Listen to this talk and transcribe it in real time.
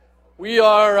We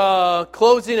are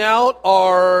closing out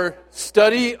our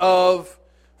study of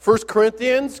 1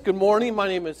 Corinthians. Good morning, my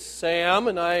name is Sam,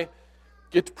 and I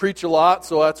get to preach a lot,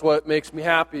 so that's what makes me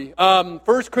happy. 1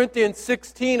 Corinthians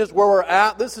 16 is where we're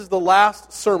at. This is the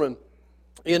last sermon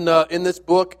in this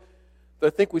book that I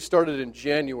think we started in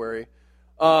January.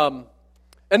 And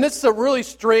this is a really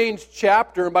strange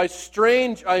chapter, and by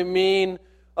strange I mean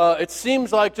it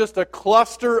seems like just a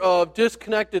cluster of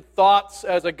disconnected thoughts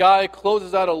as a guy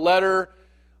closes out a letter,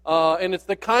 and it's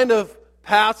the kind of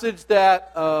passage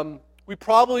that we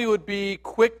probably would be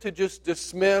quick to just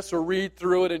dismiss or read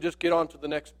through it and just get on to the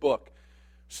next book.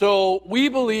 So we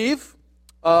believe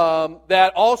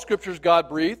that all Scripture is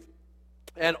God-breathed,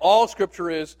 and all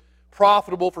Scripture is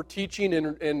profitable for teaching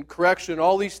and correction,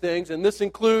 all these things, and this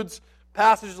includes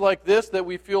passages like this that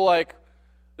we feel like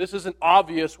this isn't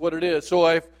obvious what it is. So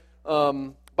I've,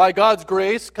 by God's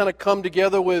grace, kind of come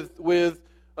together with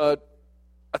a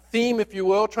theme, if you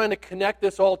will, trying to connect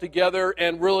this all together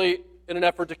and really in an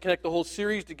effort to connect the whole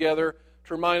series together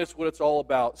to remind us what it's all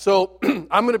about. So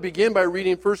I'm going to begin by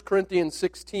reading 1 Corinthians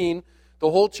 16, the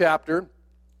whole chapter,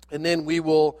 and then we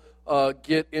will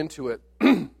get into it.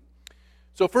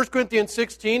 So 1 Corinthians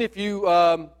 16, if you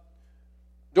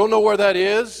don't know where that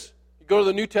is, go to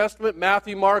the New Testament,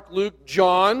 Matthew, Mark, Luke,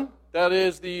 John. That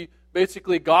is the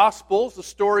basically Gospels, the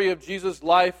story of Jesus'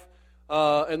 life,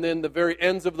 and then the very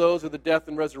ends of those are the death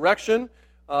and resurrection.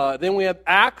 Then we have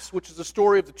Acts, which is the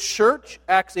story of the church.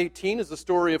 Acts 18 is the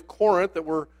story of Corinth that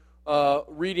we're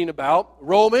reading about.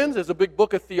 Romans is a big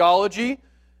book of theology.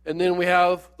 And then we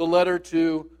have the letter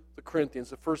to the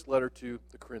Corinthians, the first letter to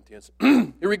the Corinthians.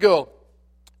 Here we go.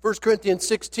 1 Corinthians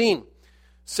 16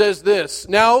 says this,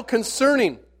 "Now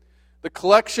concerning the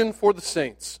collection for the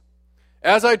saints.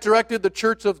 As I directed the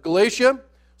church of Galatia,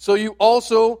 so you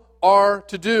also are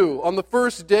to do. On the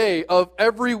first day of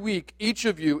every week, each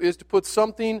of you is to put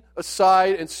something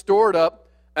aside and store it up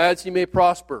as he may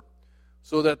prosper,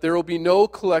 so that there will be no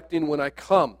collecting when I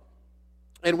come.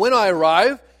 And when I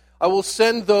arrive, I will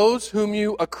send those whom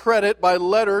you accredit by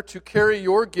letter to carry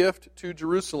your gift to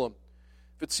Jerusalem.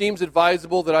 If it seems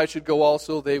advisable that I should go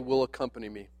also, they will accompany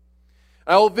me.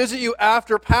 I will visit you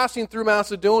after passing through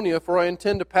Macedonia, for I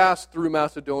intend to pass through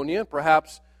Macedonia.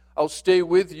 Perhaps I'll stay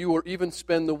with you or even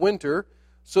spend the winter,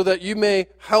 so that you may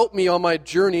help me on my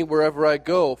journey wherever I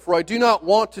go. For I do not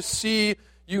want to see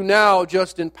you now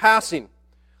just in passing.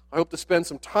 I hope to spend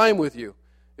some time with you,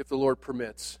 if the Lord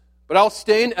permits. But I'll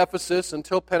stay in Ephesus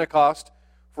until Pentecost,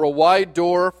 for a wide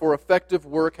door for effective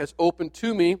work has opened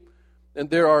to me,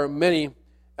 and there are many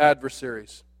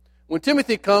adversaries. When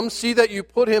Timothy comes, see that you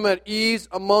put him at ease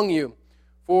among you,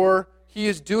 for he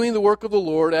is doing the work of the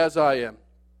Lord as I am.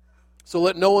 So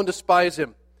let no one despise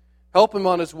him. Help him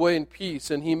on his way in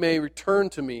peace, and he may return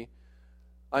to me.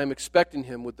 I am expecting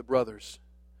him with the brothers.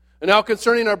 And now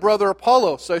concerning our brother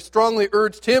Apollos, I strongly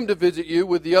urged him to visit you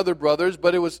with the other brothers,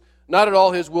 but it was not at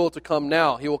all his will to come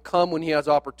now. He will come when he has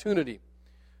opportunity.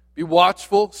 Be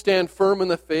watchful, stand firm in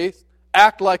the faith,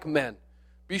 act like men,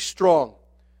 be strong.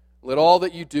 Let all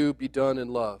that you do be done in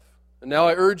love. And now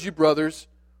I urge you, brothers,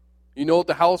 you know that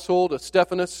the household of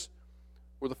Stephanas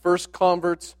were the first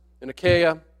converts in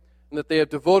Achaia, and that they have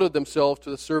devoted themselves to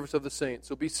the service of the saints.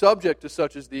 So be subject to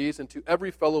such as these, and to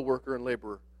every fellow worker and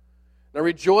laborer. And I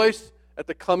rejoice at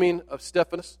the coming of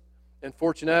Stephanas and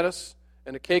Fortunatus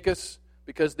and Achaicus,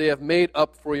 because they have made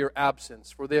up for your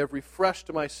absence, for they have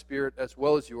refreshed my spirit as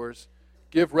well as yours.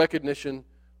 Give recognition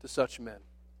to such men.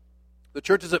 The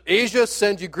churches of Asia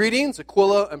send you greetings.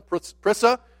 Aquila and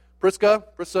Priscilla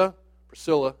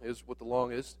is what the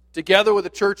long is, together with the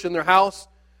church in their house,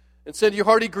 and send you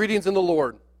hearty greetings in the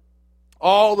Lord.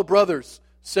 All the brothers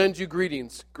send you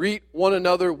greetings. Greet one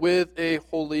another with a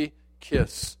holy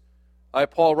kiss. I,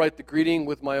 Paul, write the greeting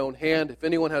with my own hand. If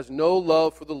anyone has no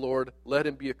love for the Lord, let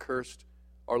him be accursed.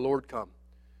 Our Lord come.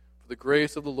 For the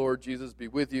grace of the Lord Jesus be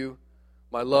with you.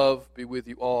 My love be with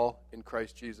you all in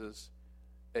Christ Jesus.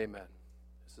 Amen."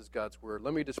 This is God's word.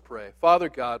 Let me just pray. Father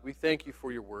God, we thank you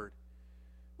for your word.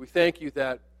 We thank you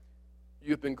that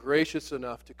you have been gracious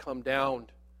enough to come down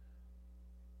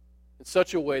in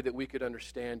such a way that we could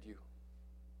understand you.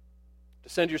 To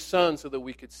send your Son so that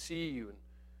we could see you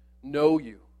and know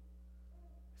you.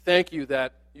 Thank you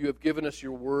that you have given us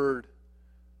your word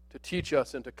to teach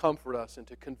us and to comfort us and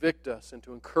to convict us and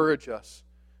to encourage us.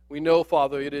 We know,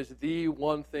 Father, it is the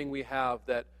one thing we have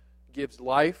that gives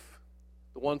life,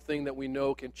 the one thing that we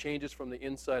know can change us from the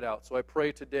inside out. So I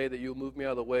pray today that you'll move me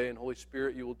out of the way, and Holy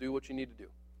Spirit, you will do what you need to do.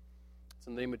 It's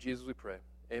in the name of Jesus we pray.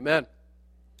 Amen.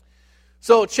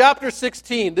 So chapter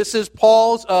 16, this is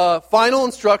Paul's final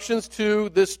instructions to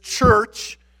this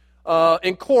church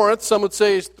In Corinth, some would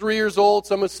say is 3 years old,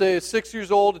 some would say is 6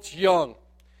 years old. It's young.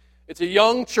 It's a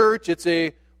young church. It's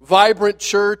a vibrant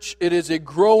church. It is a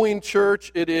growing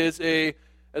church. It is a,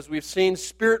 as we've seen,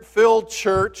 Spirit-filled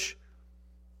church.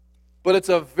 But it's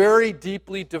a very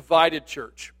deeply divided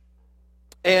church.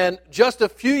 And just a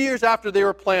few years after they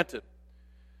were planted,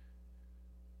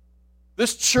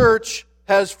 this church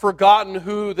has forgotten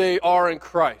who they are in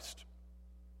Christ.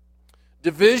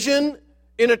 Division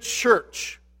in a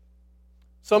church,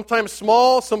 sometimes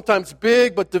small, sometimes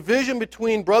big, but division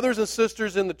between brothers and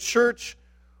sisters in the church,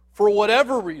 for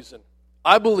whatever reason,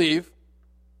 I believe,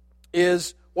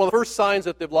 is one of the first signs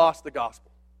that they've lost the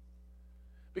gospel.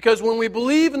 Because when we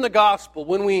believe in the gospel,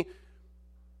 when we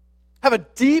have a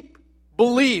deep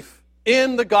belief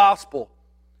in the gospel,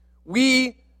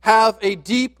 we have a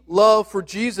deep love for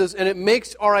Jesus, and it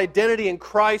makes our identity in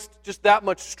Christ just that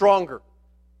much stronger.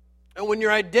 And when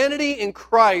your identity in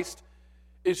Christ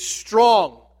is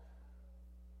strong,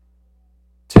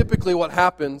 typically what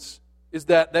happens is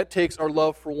that takes our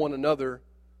love for one another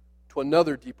to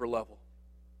another deeper level.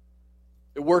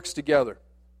 It works together.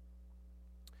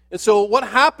 And so what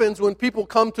happens when people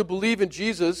come to believe in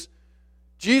Jesus?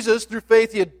 Jesus, through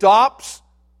faith, He adopts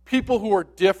people who are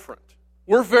different.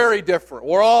 We're very different.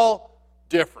 We're all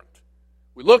different.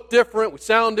 We look different. We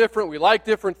sound different. We like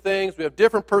different things. We have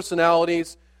different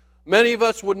personalities. Many of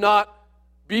us would not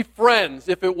be friends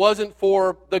if it wasn't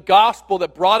for the gospel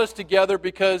that brought us together,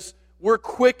 because we're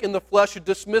quick in the flesh to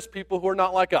dismiss people who are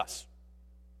not like us.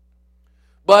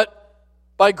 But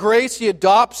by grace, He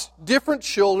adopts different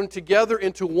children together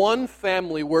into one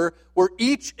family where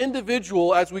each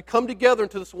individual, as we come together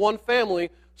into this one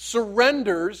family,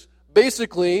 surrenders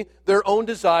basically their own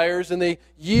desires, and they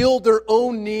yield their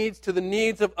own needs to the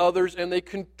needs of others, and they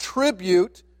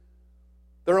contribute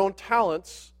their own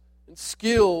talents and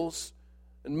skills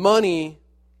and money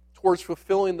towards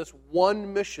fulfilling this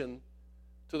one mission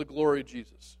to the glory of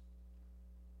Jesus.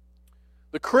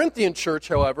 The Corinthian church,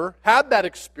 however, had that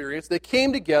experience. They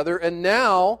came together, and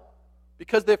now,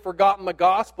 because they've forgotten the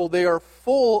gospel, they are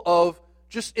full of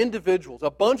just individuals,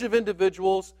 a bunch of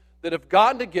individuals that have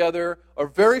gotten together, are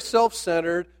very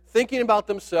self-centered, thinking about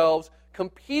themselves,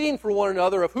 competing for one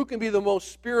another of who can be the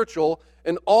most spiritual,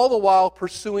 and all the while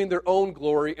pursuing their own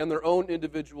glory and their own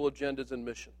individual agendas and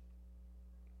mission.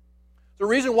 The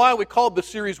reason why we called the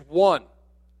series One,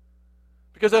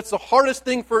 because that's the hardest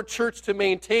thing for a church to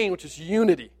maintain, which is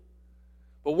unity.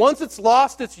 But once it's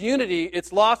lost its unity,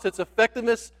 it's lost its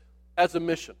effectiveness as a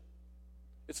mission.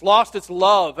 It's lost its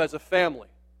love as a family.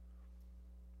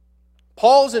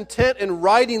 Paul's intent in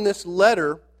writing this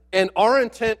letter, and our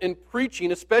intent in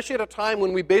preaching, especially at a time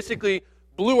when we basically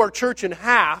blew our church in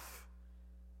half,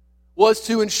 was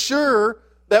to ensure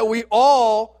that we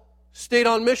all stayed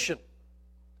on mission.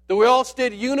 That we all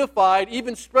stayed unified,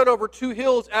 even spread over two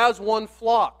hills as one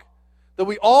flock. That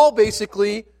we all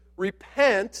basically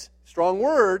repent, strong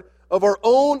word, of our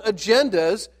own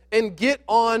agendas and get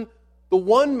on the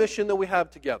one mission that we have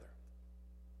together.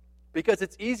 Because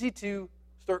it's easy to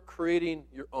start creating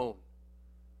your own.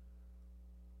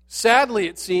 Sadly,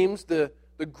 it seems the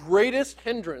greatest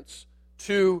hindrance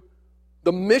to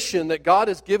the mission that God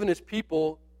has given His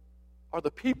people are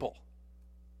the people.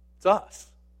 It's us.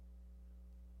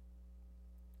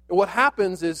 And what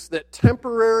happens is that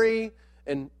temporary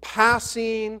and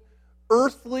passing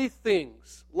earthly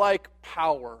things like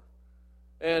power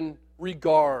and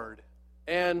regard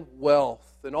and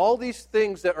wealth and all these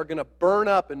things that are going to burn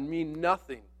up and mean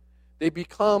nothing, they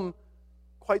become,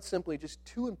 quite simply, just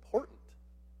too important.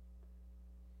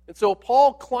 And so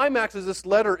Paul climaxes this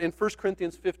letter in 1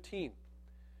 Corinthians 15.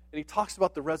 And he talks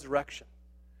about the resurrection.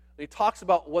 And he talks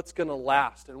about what's going to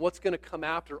last and what's going to come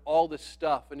after all this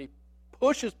stuff. And he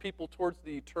pushes people towards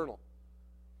the eternal.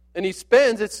 And he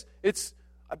spends, it's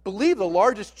I believe, the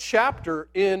largest chapter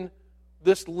in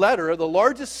this letter, the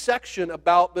largest section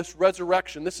about this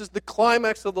resurrection. This is the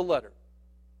climax of the letter.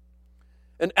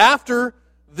 And after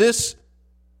this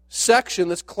section,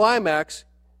 this climax,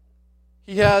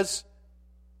 he has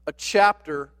a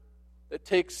chapter that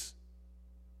takes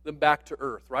them back to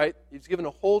earth, right? He's given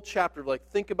a whole chapter of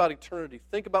think about eternity,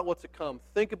 think about what's to come,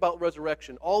 think about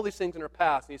resurrection, all these things in our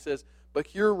past. And he says,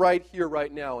 but you're right here,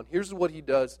 right now. And here's what he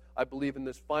does, I believe, in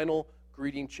this final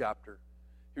greeting chapter.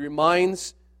 He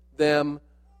reminds them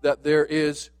that there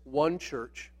is one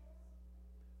church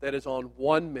that is on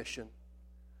one mission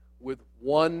with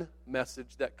one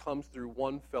message that comes through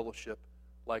one fellowship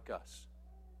like us.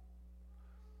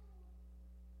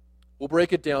 We'll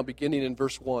break it down beginning in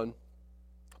verse 1.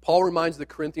 Paul reminds the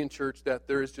Corinthian church that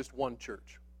there is just one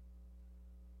church.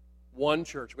 One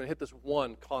church. We're going to hit this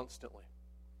one constantly.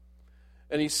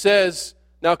 And he says,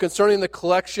 now concerning the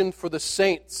collection for the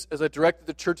saints, as I directed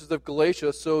the churches of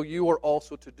Galatia, so you are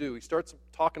also to do. He starts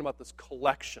talking about this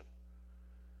collection.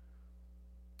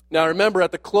 Now remember,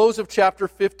 at the close of chapter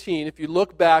 15, if you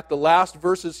look back, the last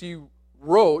verses he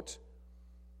wrote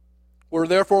were,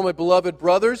 therefore, my beloved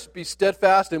brothers, be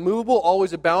steadfast and immovable,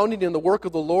 always abounding in the work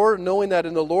of the Lord, knowing that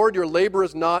in the Lord your labor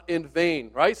is not in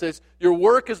vain. Right? It says, your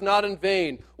work is not in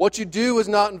vain. What you do is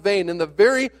not in vain. And the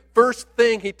very first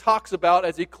thing he talks about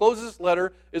as he closes this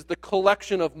letter is the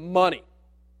collection of money.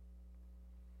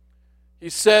 He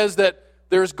says that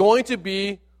there's going to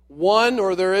be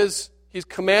he's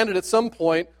commanded at some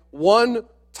point,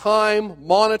 one-time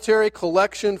monetary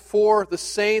collection for the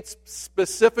saints,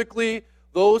 specifically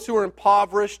those who are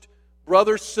impoverished,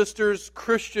 brothers, sisters,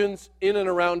 Christians in and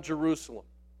around Jerusalem.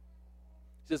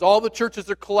 He says all the churches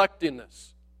are collecting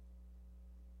this.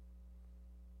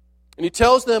 And he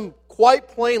tells them quite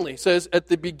plainly, he says, at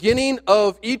the beginning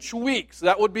of each week, so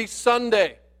that would be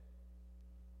Sunday,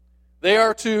 they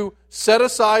are to set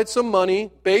aside some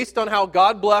money based on how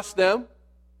God blessed them,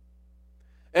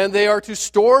 and they are to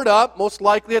store it up, most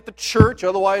likely at the church,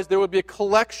 otherwise there would be a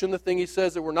collection, the thing he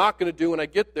says that we're not going to do when I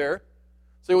get there.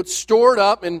 So they would store it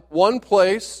up in one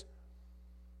place,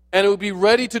 and it would be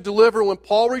ready to deliver when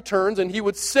Paul returns, and he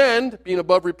would send, being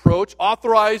above reproach,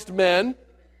 authorized men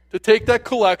to take that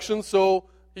collection so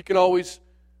he can always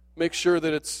make sure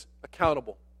that it's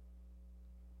accountable.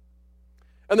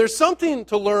 And there's something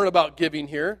to learn about giving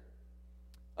here.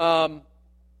 I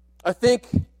think,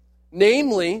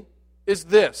 namely, is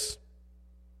this.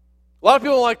 A lot of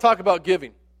people don't like to talk about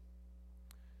giving.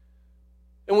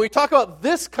 And when we talk about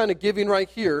this kind of giving right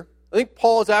here, I think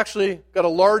Paul has actually got a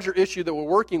larger issue that we're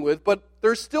working with, but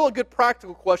there's still a good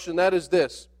practical question, that is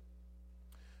this.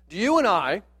 Do you and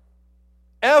I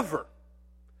ever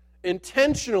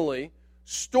intentionally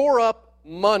store up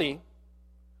money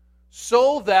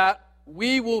so that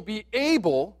we will be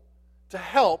able to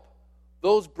help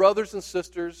those brothers and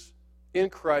sisters in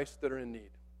Christ that are in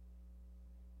need?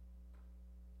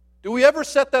 Do we ever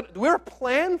do we ever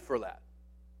plan for that?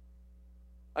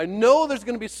 I know there's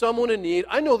going to be someone in need.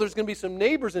 I know there's going to be some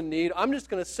neighbors in need. I'm just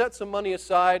going to set some money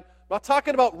aside. I'm not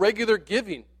talking about regular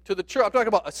giving to the church. I'm talking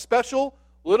about a special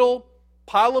little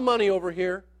pile of money over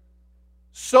here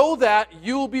so that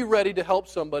you'll be ready to help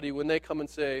somebody when they come and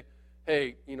say,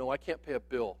 hey, I can't pay a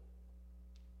bill.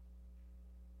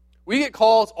 We get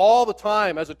calls all the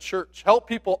time as a church. Help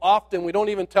people often. We don't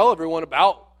even tell everyone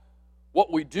about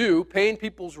what we do, paying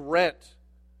people's rent,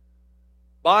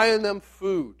 buying them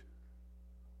food.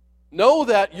 Know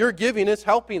that your giving is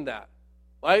helping that.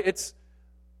 Right? It's,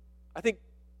 I think,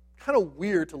 kind of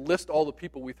weird to list all the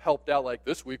people we've helped out, like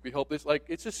this week we helped this. Like,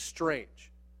 it's just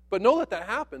strange. But know that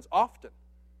happens often.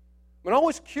 I'm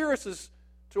always curious as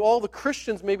to all the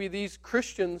Christians, maybe these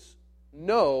Christians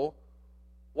know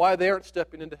why they aren't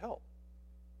stepping in to help.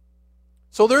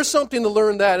 So there's something to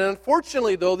learn that. And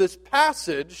unfortunately, though, this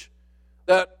passage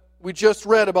that we just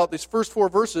read about these first 4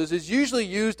 verses is usually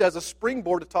used as a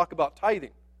springboard to talk about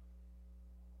tithing.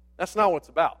 That's not what it's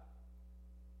about.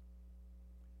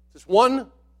 It's just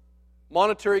one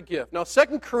monetary gift. Now,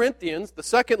 2 Corinthians, the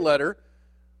second letter,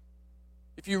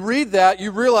 if you read that,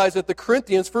 you realize that the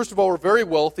Corinthians, first of all, were very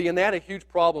wealthy, and they had a huge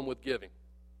problem with giving.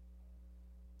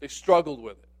 They struggled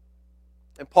with it.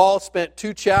 And Paul spent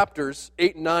 2 chapters,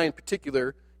 8 and 9 in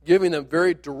particular, giving them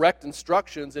very direct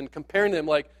instructions and comparing them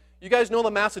like, you guys know the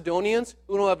Macedonians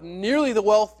who don't have nearly the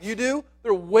wealth you do?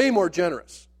 They're way more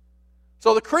generous.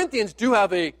 So the Corinthians do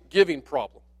have a giving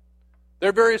problem.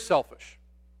 They're very selfish.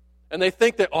 And they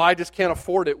think that, I just can't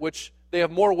afford it, which they have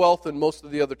more wealth than most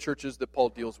of the other churches that Paul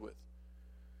deals with.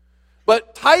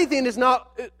 But tithing is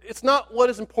not what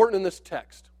is important in this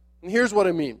text. And here's what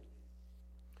I mean.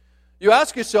 You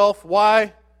ask yourself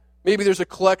why maybe there's a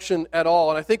collection at all.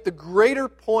 And I think the greater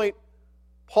point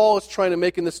Paul is trying to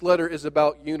make in this letter is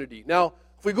about unity. Now,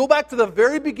 if we go back to the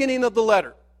very beginning of the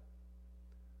letter,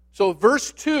 so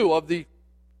verse 2 of the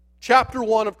chapter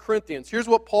 1 of Corinthians, here's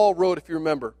what Paul wrote, if you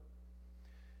remember.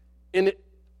 In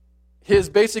his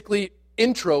basically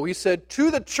intro, he said, to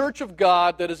the church of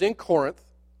God that is in Corinth,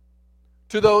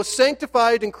 to those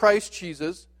sanctified in Christ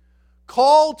Jesus,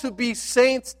 called to be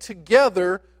saints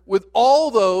together with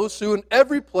all those who in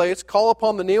every place call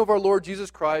upon the name of our Lord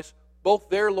Jesus Christ, both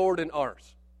their Lord and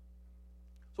ours.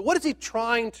 So what is he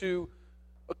trying to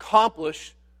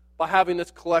accomplish by having this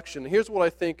collection? Here's what I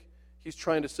think he's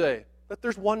trying to say. That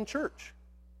there's one church.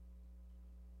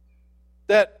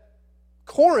 That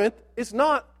Corinth is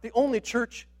not the only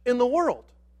church in the world.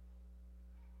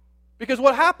 Because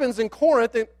what happens in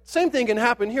Corinth, and same thing can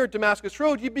happen here at Damascus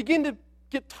Road, you begin to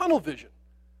get tunnel vision.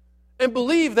 and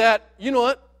believe that, you know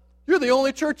what, you're the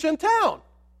only church in town.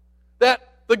 That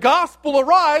the gospel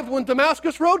arrived when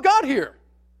Damascus Road got here.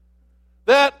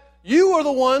 That you are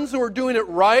the ones who are doing it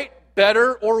right,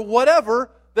 better, or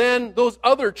whatever than those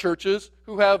other churches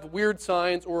who have weird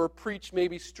signs or preach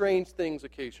maybe strange things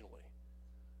occasionally.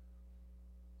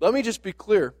 Let me just be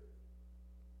clear.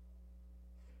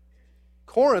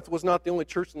 Corinth was not the only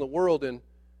church in the world, and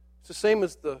it's the same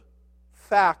as the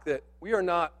fact that we are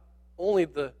not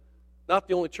the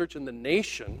only church in the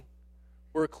nation.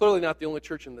 We're clearly not the only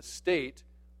church in the state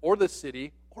or the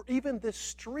city or even this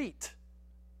street.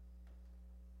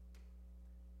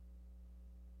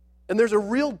 And there's a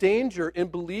real danger in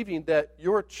believing that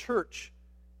your church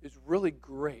is really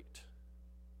great.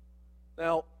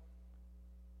 Now,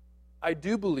 I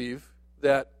do believe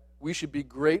that we should be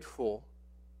grateful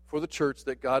for the church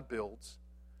that God builds,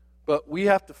 but we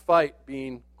have to fight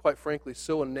being, quite frankly,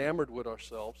 so enamored with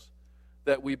ourselves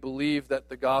that we believe that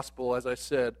the gospel, as I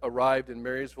said, arrived in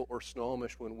Marysville or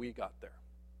Snohomish when we got there.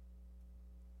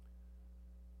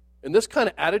 And this kind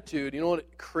of attitude, you know what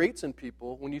it creates in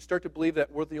people? When you start to believe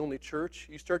that we're the only church,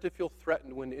 you start to feel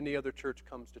threatened when any other church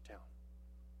comes to town.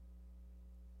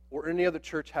 Or any other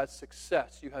church has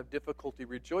success. You have difficulty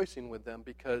rejoicing with them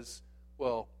because,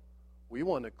 well, we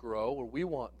want to grow or we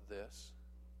want this.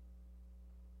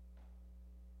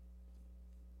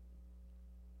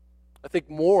 I think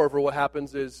moreover what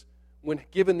happens is when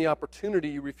given the opportunity,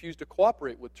 you refuse to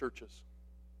cooperate with churches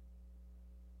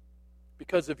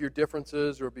because of your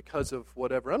differences or because of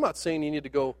whatever. I'm not saying you need to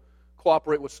go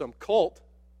cooperate with some cult,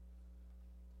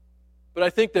 but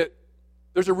I think that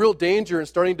there's a real danger in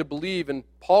starting to believe, and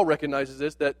Paul recognizes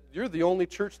this, that you're the only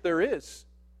church there is.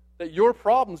 That your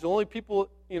problems, the only people,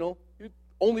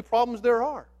 only problems there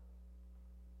are.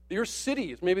 That your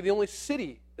city is maybe the only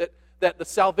city, that the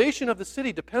salvation of the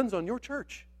city depends on your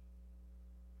church.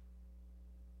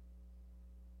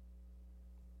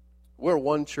 We're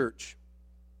one church.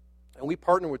 And we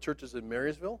partner with churches in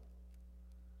Marysville.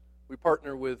 We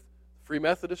partner with Free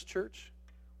Methodist Church.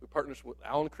 We partner with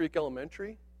Allen Creek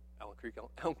Elementary.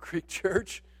 Elm Creek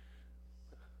Church.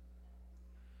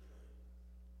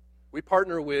 We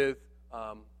partner with,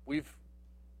 we've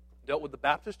dealt with the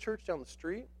Baptist Church down the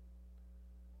street.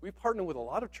 We've partnered with a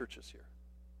lot of churches here.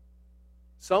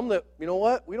 Some that, you know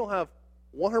what, we don't have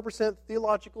 100%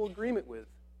 theological agreement with.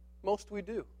 Most we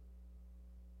do.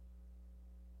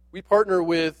 We partner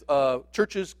with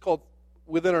churches called,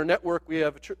 within our network, we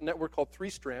have a network called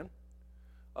Three Strand.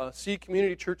 Seed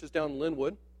Community Church is down in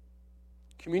Linwood.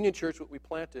 Communion Church, what we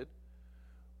planted.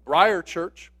 Briar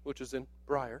Church, which is in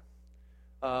Briar.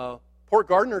 Port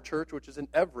Gardner Church, which is in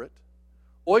Everett.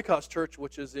 Oikos Church,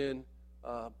 which is in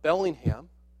Bellingham.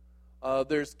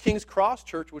 There's King's Cross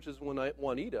Church, which is in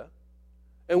Juanita.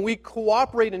 And we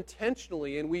cooperate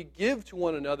intentionally, and we give to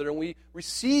one another, and we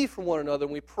receive from one another,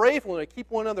 and we pray for one another, keep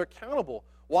one another accountable.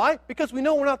 Why? Because we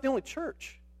know we're not the only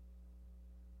church.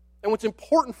 And it's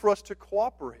important for us to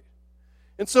cooperate.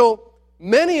 And so,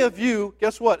 many of you,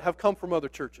 guess what, have come from other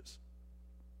churches.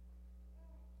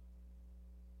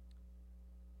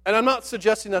 And I'm not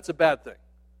suggesting that's a bad thing.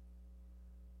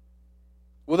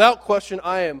 Without question,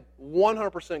 I am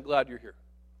 100% glad you're here.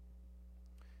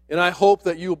 And I hope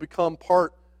that you will become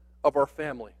part of our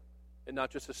family and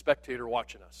not just a spectator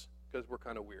watching us, because we're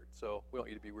kind of weird, so we don't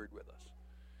need to be weird with us.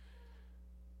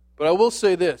 But I will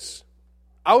say this.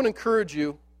 I would encourage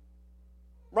you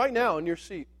right now in your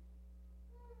seat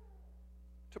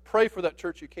to pray for that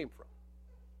church you came from.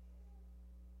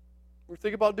 You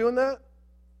think about doing that?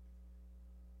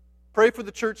 Pray for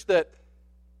the church that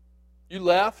you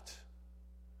left,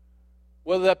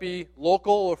 whether that be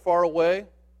local or far away.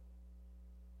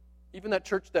 Even that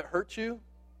church that hurt you.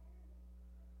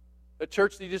 That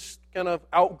church that you just kind of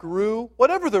outgrew.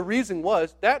 Whatever the reason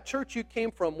was, that church you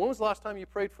came from, when was the last time you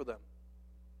prayed for them?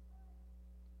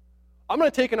 I'm going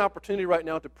to take an opportunity right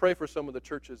now to pray for some of the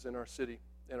churches in our city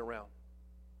and around.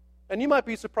 And you might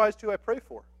be surprised who I pray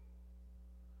for.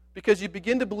 Because you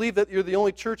begin to believe that you're the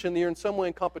only church and you're in some way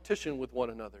in competition with one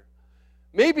another.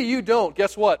 Maybe you don't.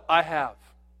 Guess what? I have.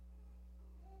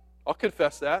 I'll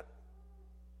confess that.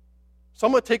 So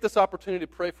I'm going to take this opportunity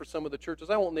to pray for some of the churches.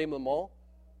 I won't name them all.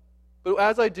 But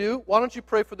as I do, why don't you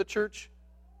pray for the church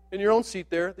in your own seat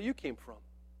there that you came from?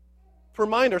 To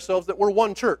remind ourselves that we're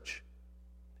one church.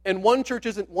 And one church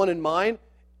isn't one in mind.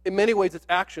 In many ways, it's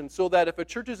action. So that if a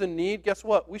church is in need, guess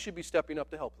what? We should be stepping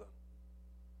up to help them.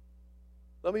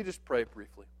 Let me just pray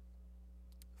briefly.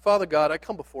 Father God, I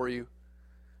come before you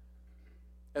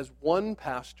as one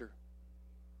pastor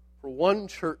for one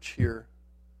church here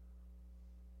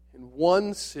in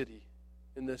one city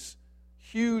in this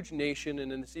huge nation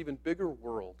and in this even bigger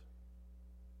world.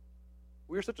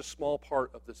 We are such a small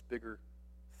part of this bigger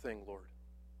thing, Lord.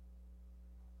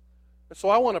 And so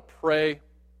I want to pray,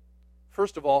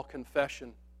 first of all,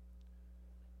 confession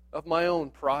of my own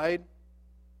pride,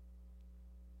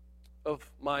 of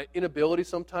my inability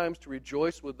sometimes to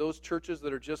rejoice with those churches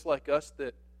that are just like us,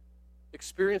 that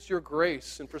experience your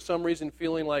grace, and for some reason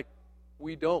feeling like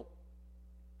we don't,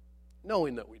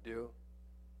 knowing that we do.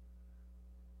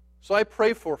 So I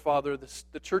pray for, Father,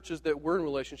 the churches that we're in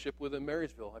relationship with in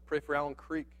Marysville. I pray for Allen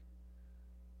Creek.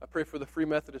 I pray for the Free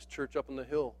Methodist Church up on the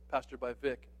hill, pastored by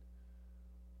Vic.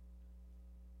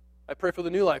 I pray for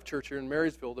the New Life Church here in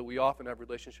Marysville that we often have a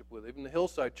relationship with, even the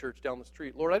Hillside Church down the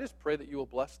street. Lord, I just pray that you will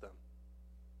bless them.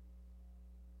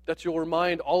 That you'll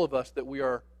remind all of us that we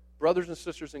are brothers and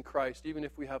sisters in Christ, even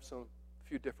if we have some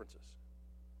few differences.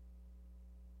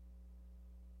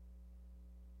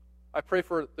 I pray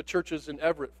for the churches in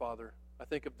Everett, Father. I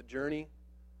think of the Journey.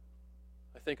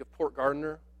 I think of Port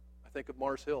Gardner. I think of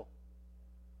Mars Hill.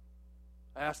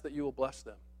 I ask that you will bless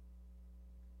them.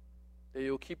 That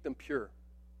you will keep them pure.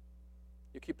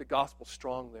 You keep the gospel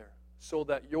strong there, so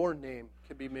that your name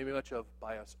can be made much of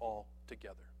by us all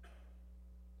together.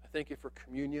 I thank you for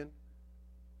communion,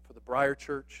 for the Briar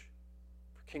Church,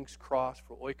 for King's Cross,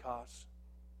 for Oikos,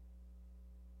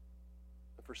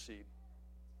 and for Seed.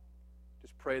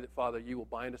 Just pray that, Father, you will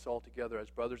bind us all together as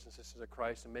brothers and sisters of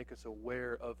Christ and make us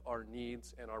aware of our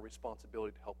needs and our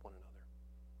responsibility to help one another.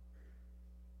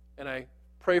 And I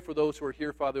pray for those who are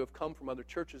here, Father, who have come from other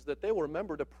churches, that they will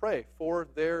remember to pray for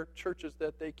their churches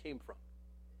that they came from.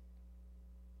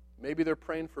 Maybe they're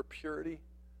praying for purity.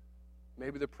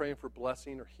 Maybe they're praying for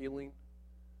blessing or healing.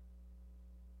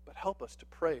 But help us to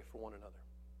pray for one another.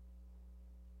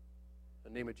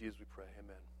 In the name of Jesus we pray.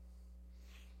 Amen.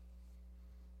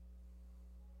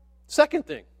 Second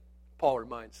thing Paul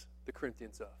reminds the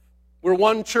Corinthians of. We're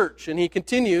one church, and he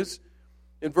continues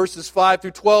in verses 5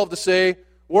 through 12 to say,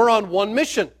 we're on one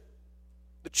mission.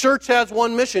 The church has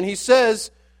one mission. He says,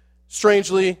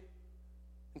 strangely,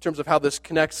 in terms of how this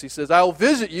connects, he says, I will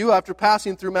visit you after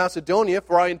passing through Macedonia,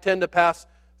 for I intend to pass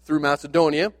through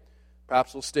Macedonia.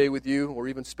 Perhaps we'll stay with you or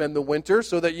even spend the winter,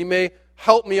 so that you may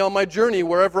help me on my journey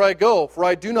wherever I go, for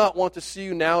I do not want to see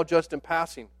you now just in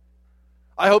passing.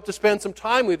 I hope to spend some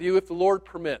time with you if the Lord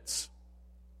permits.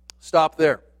 Stop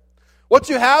there. What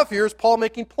you have here is Paul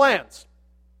making plans.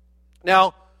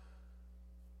 Now,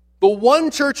 the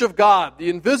one church of God, the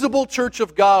invisible church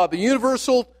of God, the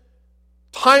universal,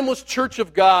 timeless church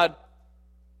of God,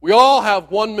 we all have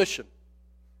one mission.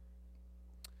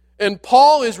 And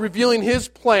Paul is revealing his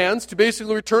plans to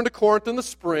basically return to Corinth in the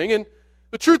spring. And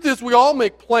the truth is, we all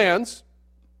make plans.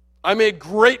 I made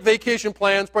great vacation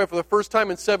plans probably for the first time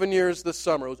in 7 years this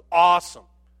summer. It was awesome.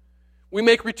 We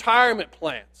make retirement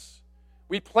plans.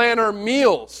 We plan our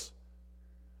meals.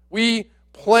 We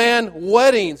plan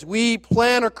weddings. We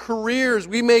plan our careers.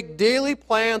 We make daily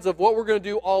plans of what we're going to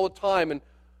do all the time. And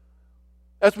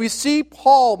as we see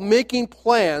Paul making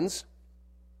plans,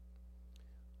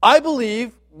 I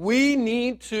believe we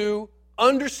need to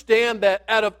understand that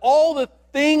out of all the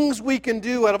things we can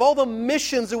do, out of all the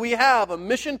missions that we have, a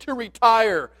mission to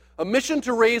retire, a mission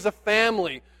to raise a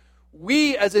family,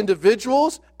 we as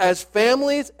individuals, as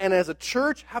families, and as a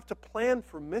church have to plan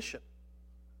for mission.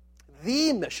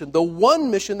 The mission, the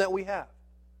one mission that we have.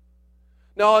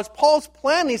 Now, as Paul's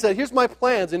planning, he said, here's my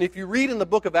plans. And if you read in the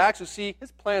book of Acts, you see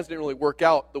his plans didn't really work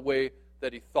out the way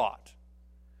that he thought.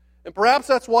 And perhaps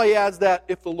that's why he adds that,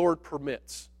 if the Lord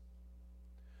permits.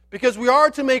 Because we are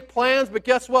to make plans, but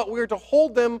guess what? We are to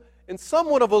hold them in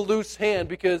somewhat of a loose hand,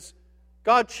 because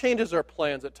God changes our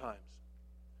plans at times.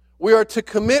 We are to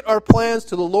commit our plans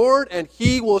to the Lord, and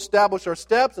He will establish our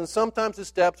steps, and sometimes the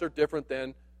steps are different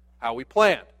than how we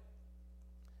planned.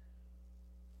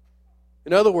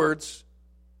 In other words,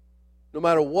 no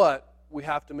matter what, we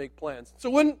have to make plans. So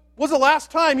when was the last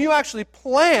time you actually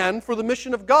planned for the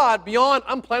mission of God beyond,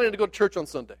 I'm planning to go to church on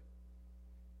Sunday?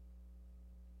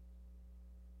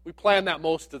 We plan that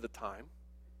most of the time.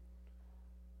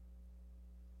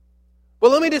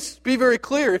 But let me just be very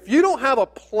clear. If you don't have a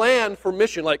plan for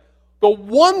mission, like the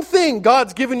one thing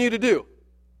God's given you to do,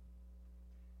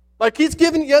 like He's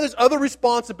given, there's other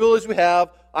responsibilities we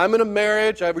have. I'm in a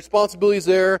marriage, I have responsibilities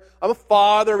there. I'm a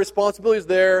father, responsibilities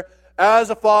there. As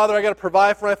a father, I got to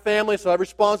provide for my family, so I have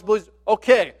responsibilities.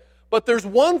 Okay, but there's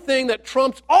one thing that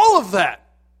trumps all of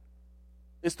that.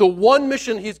 It's the one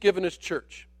mission He's given His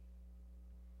church.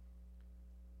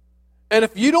 And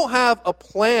if you don't have a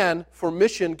plan for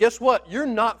mission, guess what? You're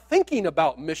not thinking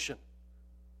about mission.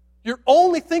 You're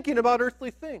only thinking about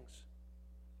earthly things.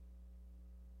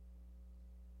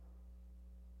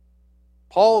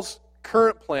 Paul's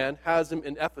current plan has him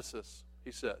in Ephesus,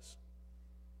 he says.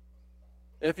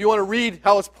 And if you want to read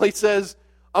how his place says,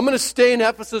 I'm going to stay in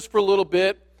Ephesus for a little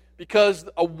bit because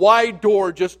a wide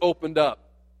door just opened up.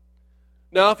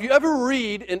 Now, if you ever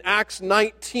read in Acts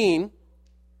 19,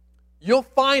 you'll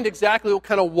find exactly what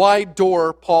kind of wide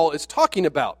door Paul is talking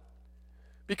about.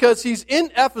 Because he's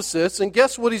in Ephesus, and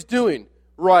guess what he's doing?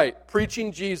 Right,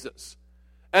 preaching Jesus.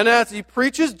 And as he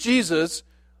preaches Jesus,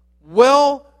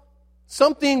 well,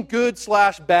 something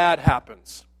good/bad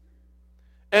happens.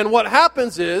 And what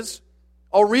happens is,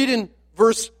 I'll read in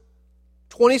verse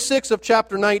 26 of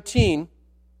chapter 19.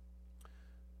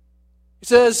 He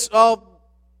says,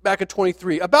 back at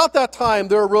 23, about that time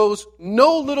there arose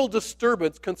no little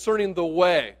disturbance concerning the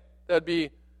way. That'd be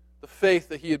the faith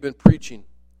that he had been preaching.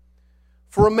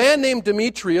 For a man named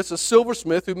Demetrius, a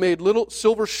silversmith who made little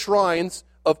silver shrines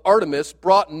of Artemis,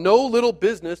 brought no little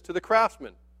business to the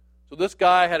craftsmen. So this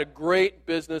guy had a great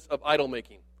business of idol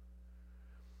making.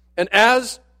 And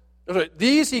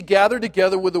these he gathered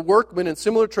together with the workmen in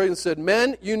similar trades and said,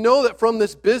 Men, you know that from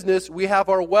this business we have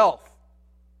our wealth.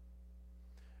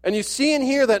 And you see and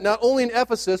hear that not only in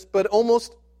Ephesus, but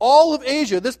almost all of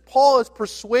Asia, this Paul has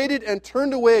persuaded and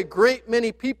turned away a great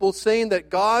many people, saying that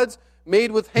gods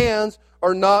made with hands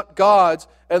are not gods,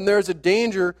 and there's a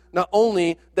danger not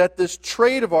only that this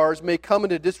trade of ours may come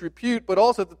into disrepute, but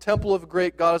also that the temple of a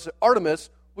great goddess Artemis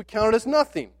would count it as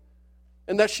nothing,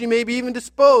 and that she may be even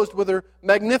disposed with her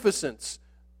magnificence,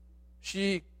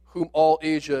 she whom all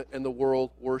Asia and the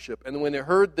world worship. And when they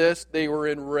heard this, they were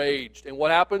enraged. And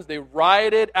what happens? They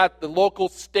rioted at the local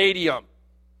stadium.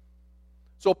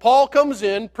 So Paul comes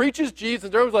in, preaches Jesus,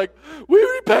 and everyone's like, we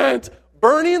repent,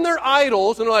 burning their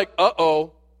idols, and they're like,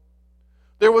 uh-oh.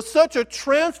 There was such a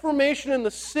transformation in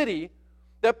the city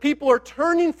that people are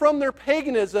turning from their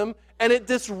paganism, and it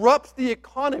disrupts the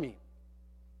economy.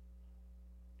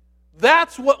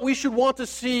 That's what we should want to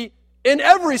see in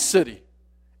every city.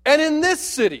 And in this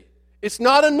city, it's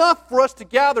not enough for us to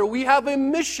gather. We have a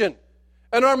mission.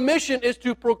 And our mission is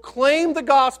to proclaim the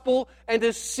gospel and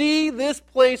to see this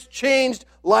place changed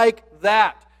like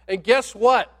that. And guess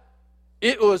what?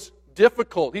 It was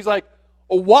difficult. He's like,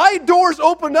 a wide door's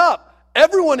opened up.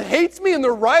 Everyone hates me and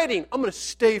they're rioting. I'm going to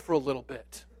stay for a little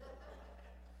bit.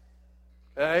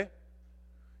 Okay?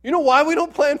 You know why we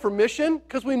don't plan for mission?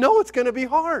 Because we know it's going to be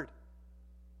hard.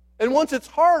 And once it's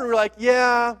hard, we're like,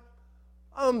 yeah,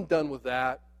 I'm done with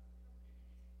that.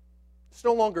 It's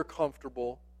no longer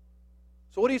comfortable.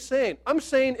 So what are you saying? I'm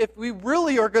saying if we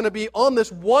really are going to be on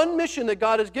this one mission that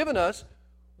God has given us,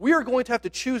 we are going to have to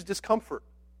choose discomfort.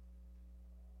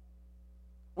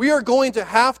 We are going to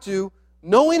have to,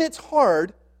 knowing it's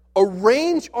hard,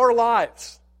 arrange our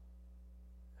lives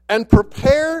and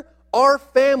prepare our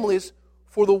families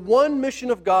for the one mission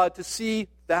of God to see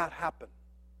that happen.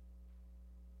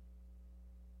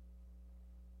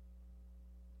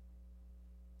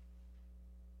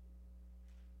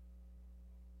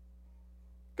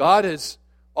 God has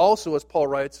also, as Paul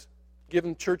writes,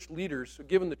 given the church leaders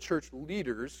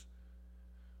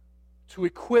to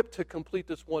equip to complete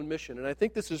this one mission. And I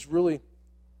think this is really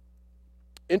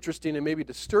interesting and maybe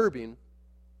disturbing.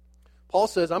 Paul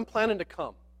says, I'm planning to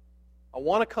come. I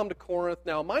want to come to Corinth.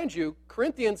 Now, mind you,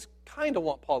 Corinthians kind of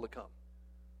want Paul to come.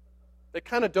 They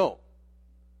kind of don't.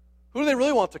 Who do they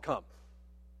really want to come?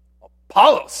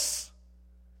 Apollos.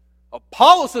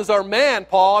 Apollos is our man,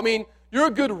 Paul. I mean, you're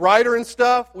a good writer and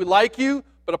stuff. We like you.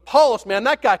 But Apollos, man,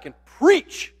 that guy can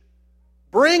preach.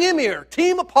 Bring him here.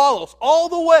 Team Apollos all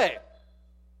the way.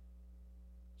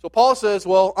 So Paul says,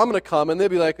 well, I'm going to come. And they'll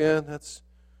be like, that's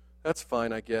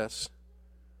fine, I guess.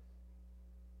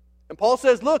 And Paul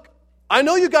says, look, I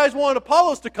know you guys wanted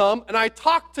Apollos to come, and I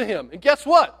talked to him. And guess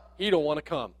what? He don't want to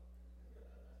come.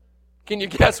 Can you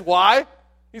guess why?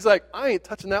 He's like, I ain't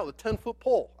touching that with a 10-foot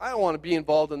pole. I don't want to be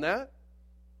involved in that.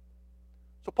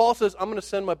 So Paul says, I'm going to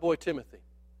send my boy Timothy.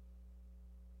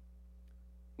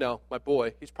 Now, my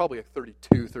boy, he's probably like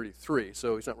 32, 33,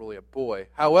 so he's not really a boy.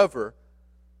 However,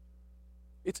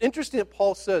 it's interesting that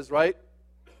Paul says, right?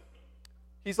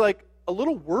 He's like a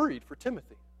little worried for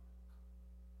Timothy.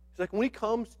 He's like, when he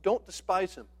comes, don't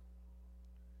despise him.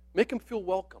 Make him feel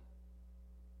welcome.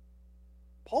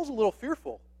 Paul's a little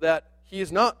fearful that he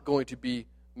is not going to be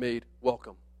made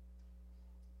welcome.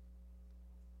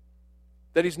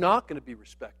 That he's not going to be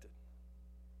respected.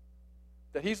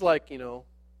 That he's like,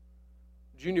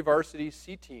 junior varsity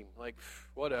C team. Like,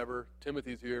 whatever,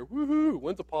 Timothy's here. Woohoo,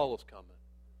 when's Apollos coming?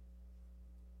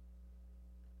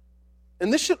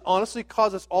 And this should honestly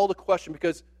cause us all to question,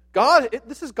 because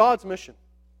this is God's mission.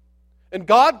 And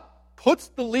God puts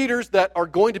the leaders that are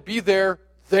going to be there.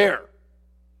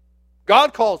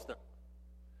 God calls them.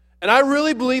 And I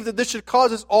really believe that this should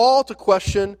cause us all to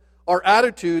question our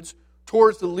attitudes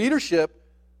towards the leadership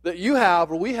that you have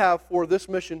or we have for this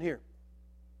mission here.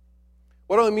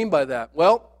 What do I mean by that?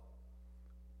 Well,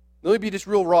 let me be just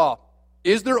real raw.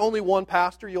 Is there only one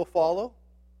pastor you'll follow?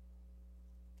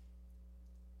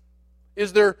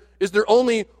 Is there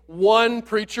only one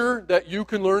preacher that you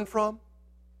can learn from?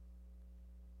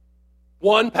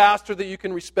 One pastor that you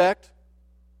can respect?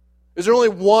 Is there only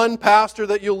one pastor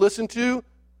that you'll listen to?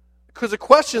 Because the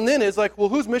question then is like, well,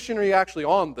 whose mission are you actually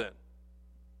on then?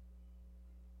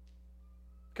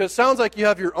 Because it sounds like you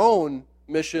have your own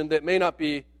mission that may not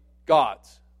be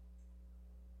God's.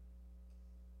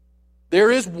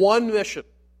 There is one mission.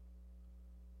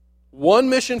 One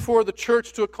mission for the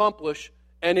church to accomplish,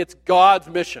 and it's God's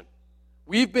mission.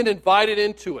 We've been invited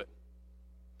into it.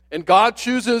 And God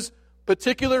chooses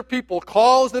particular people,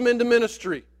 calls them into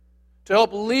ministry to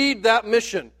help lead that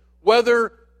mission,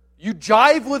 whether you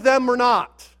jive with them or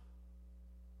not.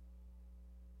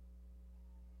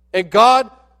 And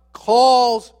God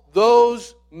calls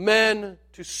those men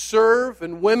to serve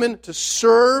and women to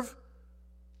serve.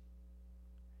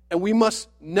 And we must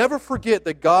never forget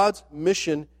that God's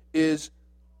mission is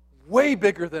way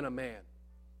bigger than a man.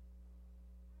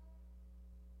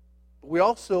 But we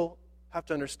also have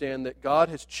to understand that God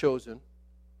has chosen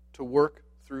to work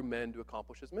through men to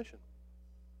accomplish His mission.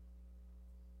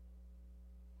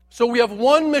 So we have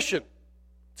one mission.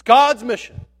 It's God's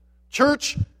mission.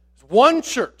 Church is one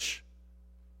church.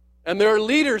 And there are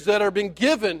leaders that are being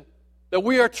given that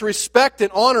we are to respect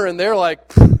and honor, and they're like,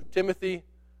 Timothy,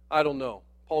 I don't know.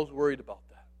 Paul's worried about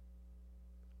that.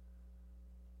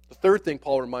 The third thing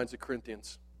Paul reminds the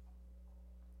Corinthians,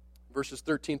 verses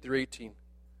 13 through 18.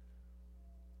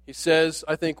 He says,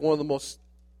 I think one of the most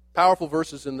powerful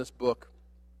verses in this book.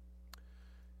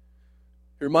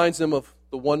 He reminds them of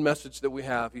the one message that we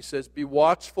have. He says, be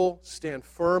watchful, stand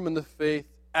firm in the faith,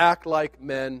 act like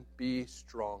men, be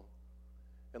strong,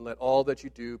 and let all that you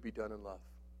do be done in love.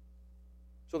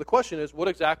 So the question is, what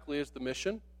exactly is the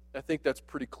mission? I think that's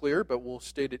pretty clear, but we'll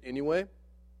state it anyway.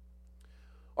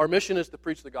 Our mission is to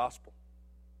preach the gospel.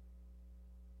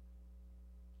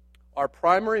 Our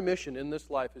primary mission in this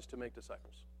life is to make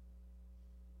disciples.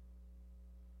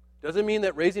 Doesn't mean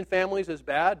that raising families is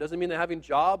bad. Doesn't mean that having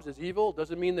jobs is evil.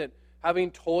 Doesn't mean that having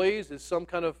toys is some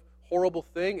kind of horrible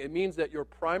thing. It means that your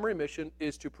primary mission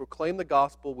is to proclaim the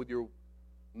gospel with your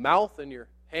mouth and your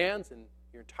hands and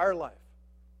your entire life.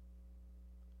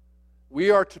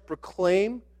 We are to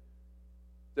proclaim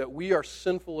that we are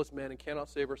sinful as men and cannot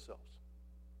save ourselves.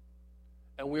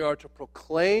 And we are to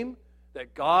proclaim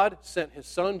that God sent His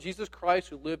Son, Jesus Christ,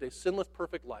 who lived a sinless,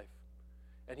 perfect life.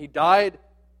 And He died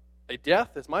a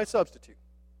death as my substitute.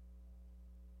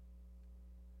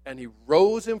 And He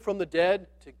rose Him from the dead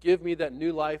to give me that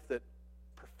new life, that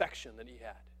perfection that He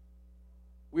had.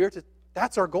 We are to.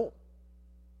 That's our goal.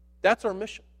 That's our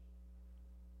mission.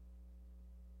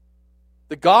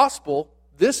 The gospel,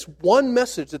 this one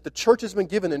message that the church has been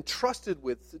given and trusted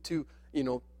with to,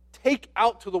 take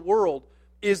out to the world,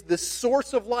 is the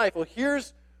source of life. Well,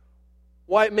 here's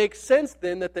why it makes sense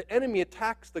then that the enemy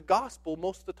attacks the gospel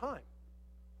most of the time.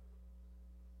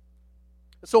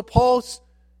 And so Paul's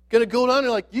going to go down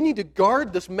and you need to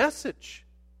guard this message.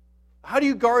 How do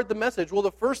you guard the message? Well,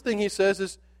 the first thing he says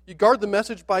is you guard the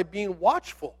message by being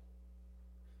watchful.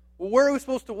 Well, where are we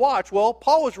supposed to watch? Well,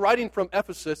 Paul was writing from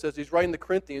Ephesus as he's writing the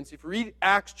Corinthians. If you read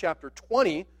Acts chapter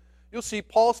 20, you'll see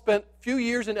Paul spent a few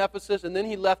years in Ephesus and then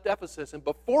he left Ephesus. And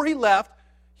before he left,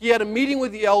 he had a meeting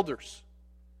with the elders.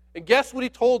 And guess what he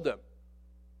told them?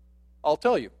 I'll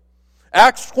tell you.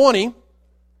 Acts 20,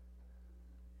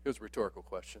 here's a rhetorical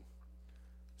question,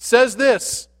 says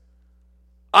this,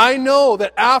 I know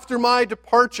that after my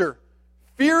departure,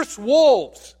 fierce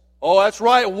wolves, oh, that's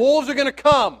right, wolves are going to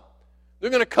come.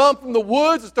 They're going to come from the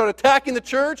woods and start attacking the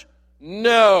church?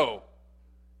 No.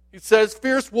 He says,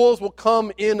 fierce wolves will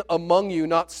come in among you,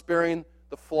 not sparing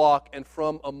the flock, and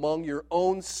from among your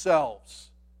own selves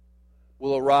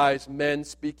will arise men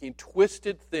speaking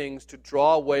twisted things to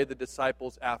draw away the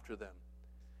disciples after them.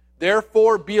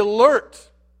 Therefore, be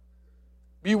alert.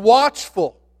 Be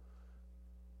watchful.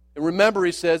 And remember,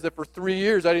 he says that for 3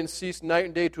 years I didn't cease night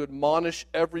and day to admonish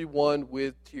everyone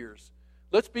with tears.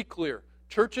 Let's be clear.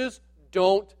 Churches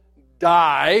don't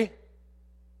die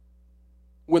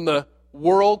when the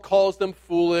world calls them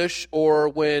foolish or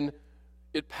when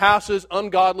it passes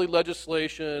ungodly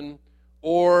legislation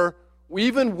or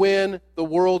even when the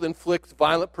world inflicts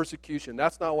violent persecution.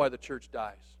 That's not why the church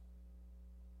dies.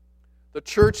 The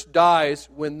church dies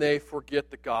when they forget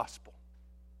the gospel.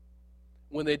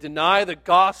 When they deny the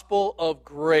gospel of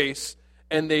grace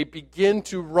and they begin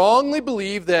to wrongly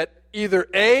believe that either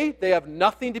A, they have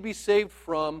nothing to be saved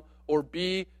from, or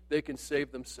B, they can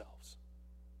save themselves.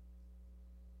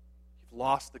 You've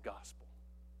lost the gospel.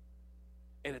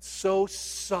 And it's so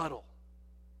subtle.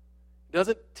 It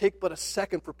doesn't take but a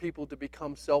second for people to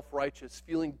become self-righteous,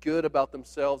 feeling good about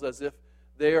themselves as if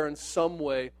they are in some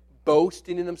way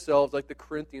boasting in themselves like the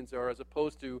Corinthians are, as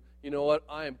opposed to, you know what,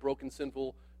 I am broken,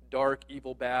 sinful, dark,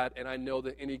 evil, bad, and I know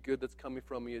that any good that's coming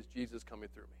from me is Jesus coming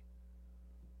through me.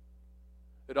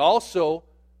 It also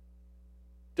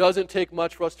doesn't take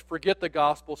much for us to forget the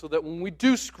gospel so that when we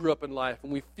do screw up in life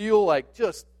and we feel like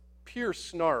just pure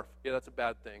snarf, yeah, that's a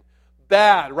bad thing.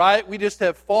 Bad, right? We just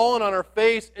have fallen on our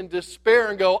face in despair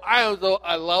and go, I am so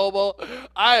unlovable,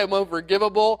 I am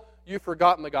unforgivable. You've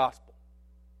forgotten the gospel.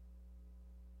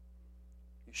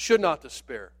 You should not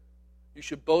despair. You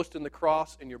should boast in the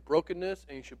cross in your brokenness,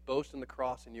 and you should boast in the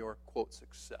cross in your, quote,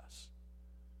 success.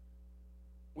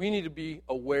 We need to be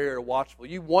aware, watchful.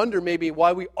 You wonder maybe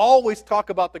why we always talk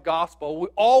about the gospel. We're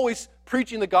always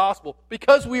preaching the gospel,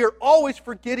 because we are always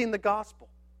forgetting the gospel.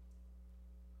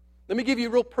 Let me give you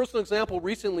a real personal example.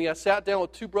 Recently, I sat down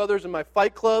with two brothers in my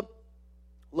fight club.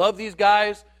 Love these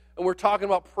guys. And we're talking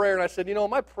about prayer. And I said, you know,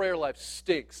 my prayer life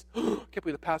stinks. I can't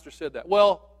believe the pastor said that.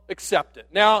 Well, accept it.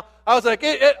 Now, I was like,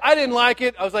 I didn't like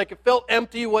it. I was like, it felt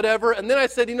empty, whatever. And then I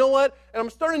said, you know what? And I'm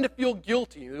starting to feel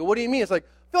guilty. What do you mean? It's like,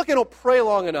 I feel like I don't pray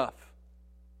long enough.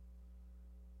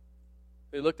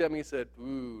 They looked at me and said, dude.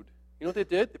 You know what they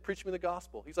did? They preached me the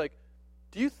gospel. He's like,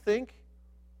 do you think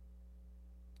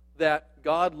that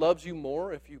God loves you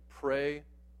more if you pray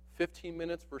 15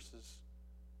 minutes versus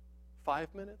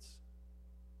 5 minutes?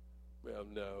 Well,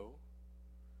 no.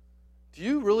 Do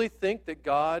you really think that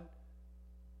God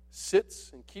sits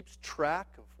and keeps track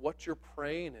of what you're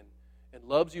praying and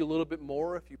loves you a little bit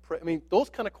more if you pray? I mean,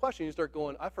 those kind of questions, you start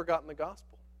going, I've forgotten the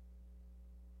gospel.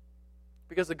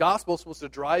 Because the gospel is supposed to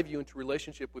drive you into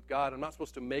relationship with God. I'm not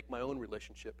supposed to make my own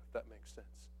relationship, if that makes sense.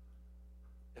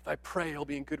 If I pray, I'll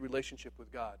be in good relationship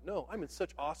with God. No, I'm in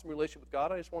such awesome relationship with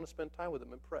God, I just want to spend time with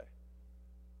Him and pray.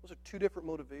 Those are two different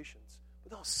motivations.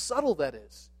 But how subtle that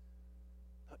is.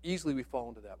 How easily we fall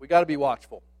into that. We've got to be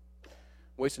watchful.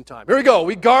 Wasting time. Here we go.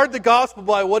 We guard the gospel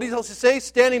by, what does he say?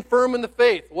 Standing firm in the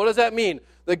faith. What does that mean?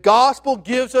 The gospel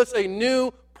gives us a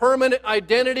new permanent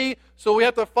identity, so we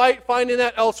have to fight finding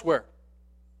that elsewhere.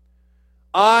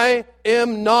 I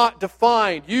am not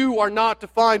defined. You are not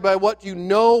defined by what you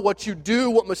know, what you do,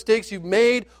 what mistakes you've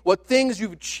made, what things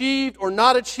you've achieved or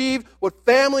not achieved, what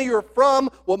family you're from,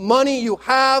 what money you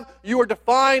have. You are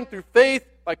defined through faith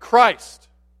by Christ.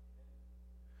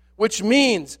 Which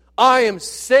means I am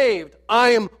saved, I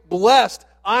am blessed,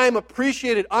 I am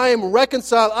appreciated, I am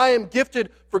reconciled, I am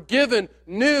gifted, forgiven,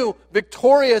 new,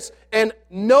 victorious, and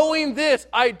knowing this,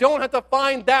 I don't have to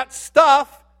find that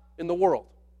stuff in the world.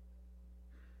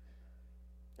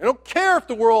 I don't care if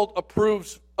the world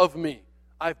approves of me.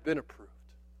 I've been approved.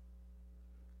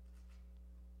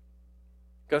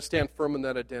 Got to stand firm in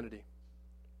that identity.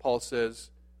 Paul says,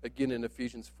 again in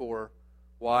Ephesians 4,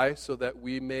 why? So that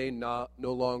we may no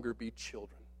longer be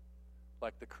children,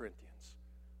 like the Corinthians,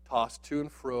 tossed to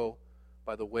and fro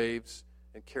by the waves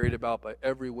and carried about by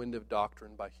every wind of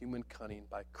doctrine, by human cunning,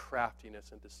 by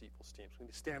craftiness and deceitful schemes. We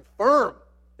need to stand firm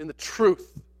in the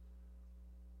truth.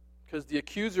 Because the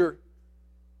accuser,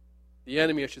 the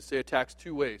enemy, I should say, attacks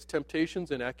two ways: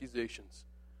 temptations and accusations.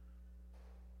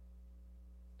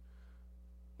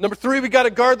 Number 3, we got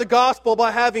to guard the gospel by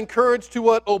having courage to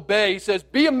what? Obey. He says,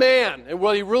 be a man. And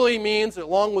what he really means,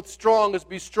 along with strong, is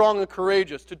be strong and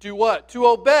courageous. To do what? To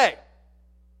obey.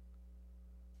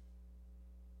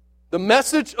 The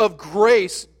message of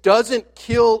grace doesn't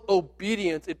kill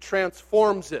obedience, it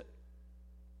transforms it.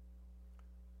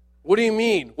 What do you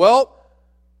mean? Well,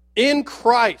 in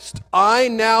Christ, I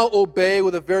now obey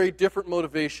with a very different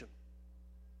motivation.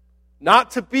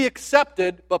 Not to be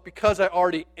accepted, but because I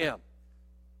already am.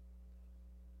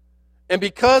 And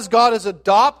because God has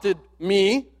adopted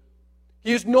me,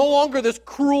 He is no longer this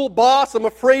cruel boss I'm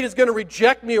afraid is going to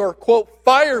reject me or, quote,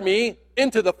 fire me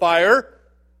into the fire.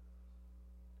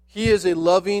 He is a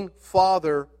loving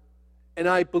Father, and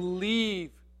I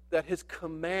believe that His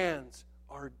commands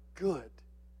are good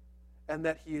and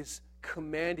that He is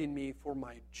commanding me for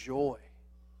my joy,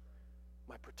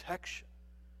 my protection.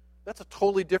 That's a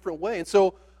totally different way. And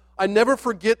so I never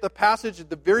forget the passage at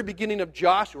the very beginning of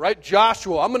Joshua, right?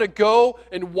 Joshua, I'm going to go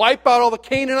and wipe out all the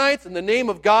Canaanites in the name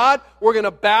of God. We're going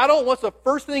to battle. What's the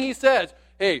first thing he says?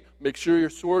 Hey, make sure your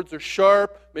swords are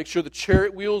sharp. Make sure the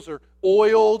chariot wheels are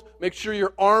oiled. Make sure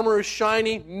your armor is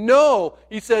shiny. No,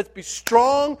 he says, be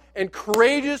strong and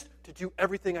courageous to do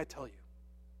everything I tell you.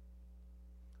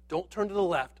 Don't turn to the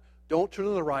left. Don't turn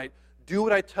to the right. Do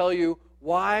what I tell you.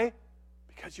 Why?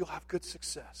 Because you'll have good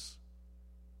success.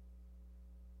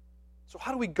 So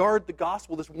how do we guard the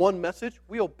gospel, this one message?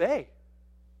 We obey.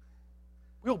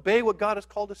 We obey what God has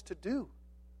called us to do.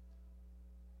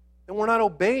 And we're not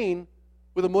obeying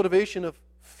with a motivation of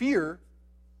fear,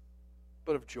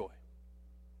 but of joy.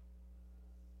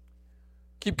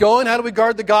 Keep going. How do we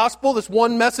guard the gospel? This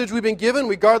one message we've been given.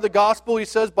 We guard the gospel, he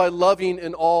says, by loving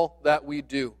in all that we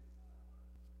do.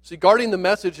 See, guarding the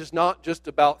message is not just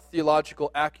about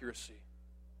theological accuracy.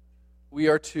 We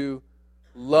are to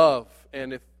love.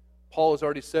 And if Paul has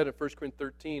already said in 1 Corinthians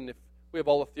 13, if we have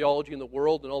all the theology in the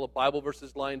world and all the Bible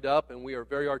verses lined up and we are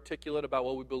very articulate about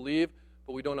what we believe,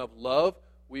 but we don't have love,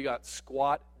 we got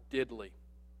squat diddly.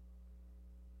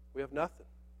 We have nothing.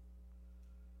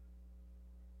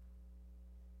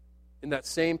 In that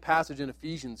same passage in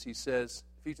Ephesians, he says,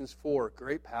 Ephesians 4,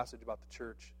 great passage about the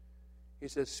church. He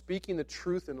says, speaking the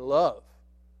truth in love,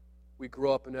 we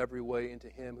grow up in every way into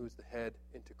him who's the head,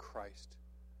 into Christ,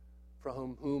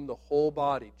 from whom the whole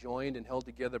body, joined and held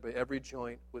together by every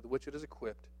joint with which it is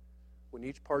equipped, when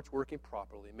each part's working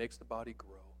properly, makes the body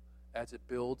grow as it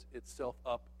builds itself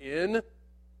up in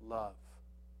love.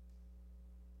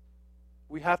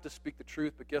 We have to speak the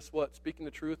truth, but guess what? Speaking the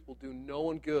truth will do no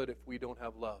one good if we don't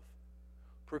have love.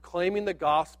 Proclaiming the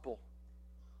gospel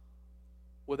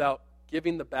without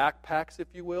giving the backpacks, if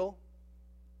you will,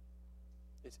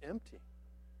 is empty.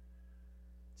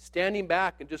 Standing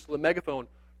back and just the megaphone,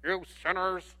 you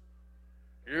sinners,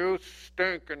 you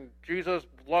stink and Jesus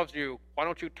loves you. Why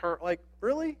don't you turn? Like,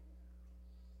 really? We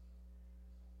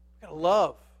gotta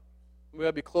love. We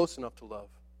gotta be close enough to love.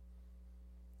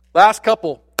 Last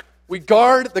couple. We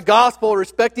guard the gospel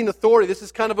respecting authority. This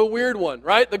is kind of a weird one,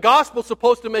 right? The gospel is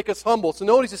supposed to make us humble. So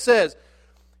notice it says,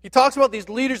 he talks about these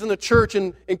leaders in the church.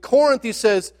 In Corinth, he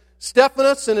says,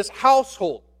 Stephanas and his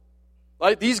household.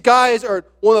 Right? These guys are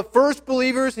one of the first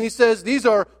believers, and he says these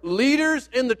are leaders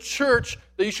in the church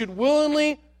that you should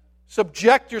willingly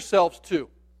subject yourselves to.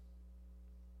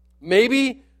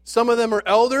 Maybe some of them are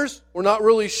elders. We're not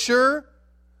really sure.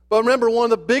 But remember, one of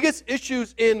the biggest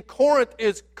issues in Corinth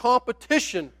is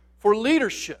competition for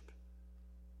leadership.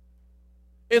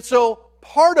 And so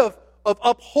part of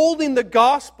upholding the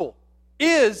gospel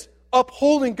is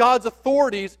upholding God's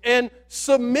authorities and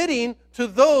submitting to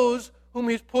those whom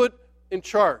he's put in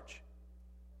charge.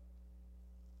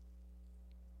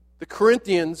 The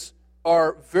Corinthians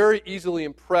are very easily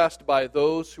impressed by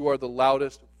those who are the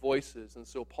loudest voices. And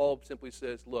so Paul simply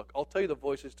says, look, I'll tell you the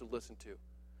voices to listen to.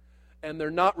 And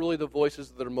they're not really the voices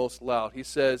that are most loud. He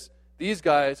says, these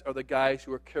guys are the guys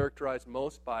who are characterized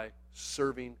most by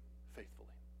serving faithfully.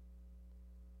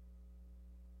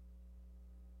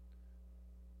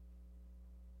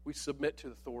 We submit to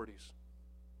authorities.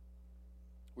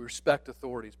 We respect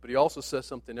authorities. But he also says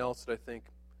something else that I think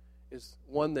is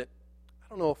one that I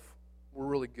don't know if we're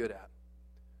really good at.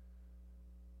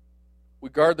 We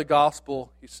guard the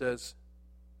gospel, he says,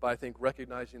 by, I think,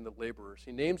 recognizing the laborers.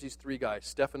 He names these three guys.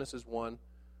 Stephanas is one,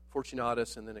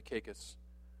 Fortunatus, and then Achaicus.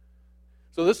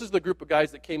 So this is the group of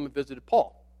guys that came and visited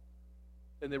Paul.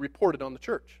 And they reported on the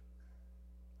church.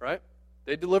 Right?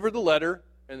 They delivered the letter,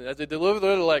 and as they delivered the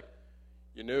letter, they're like,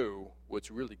 you know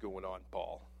what's really going on,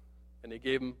 Paul. And they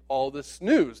gave him all this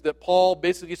news that Paul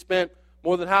basically spent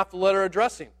more than half the letter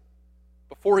addressing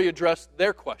before he addressed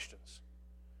their questions.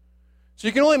 So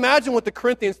you can only imagine what the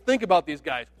Corinthians think about these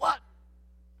guys. What?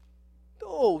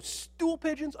 Those stool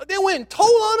pigeons? They went and told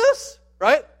on us?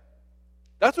 Right?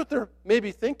 That's what they're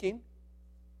maybe thinking.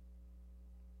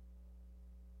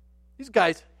 These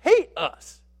guys hate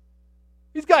us.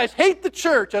 These guys hate the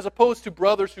church as opposed to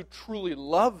brothers who truly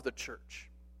love the church.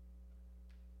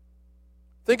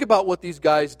 Think about what these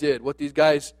guys did,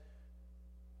 the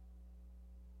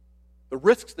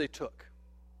risks they took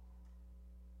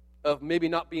of maybe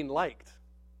not being liked.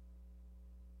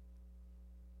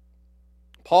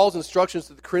 Paul's instructions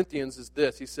to the Corinthians is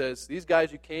this. He says, these guys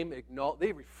who came,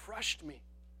 they refreshed me.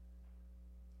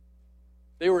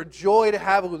 They were a joy to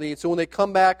have with me. And so when they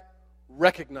come back,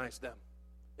 recognize them.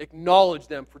 Acknowledge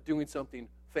them for doing something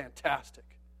fantastic.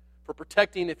 For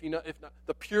protecting, if not,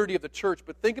 the purity of the church.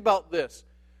 But think about this.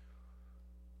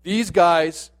 These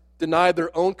guys denied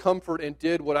their own comfort and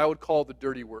did what I would call the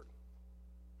dirty work.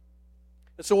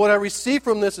 And so what I receive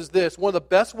from this is this. One of the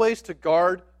best ways to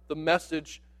guard the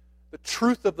message, the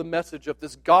truth of the message of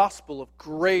this gospel of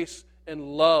grace and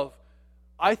love,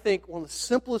 I think one of the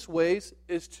simplest ways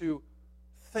is to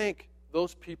thank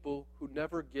those people who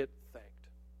never get thanked.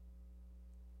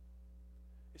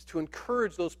 Is to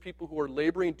encourage those people who are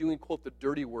laboring, doing, quote, the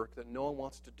dirty work that no one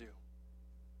wants to do.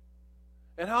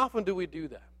 And how often do we do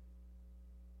that?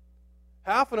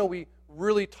 How often are we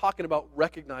really talking about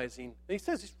recognizing? And he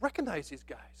says, recognize these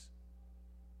guys.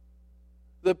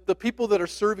 the people that are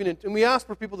serving, and we ask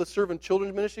for people that serve in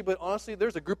children's ministry, but honestly,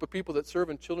 there's a group of people that serve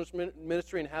in children's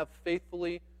ministry and have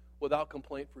faithfully, without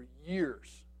complaint, for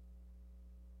years.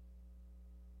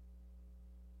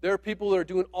 There are people that are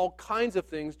doing all kinds of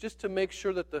things just to make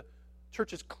sure that the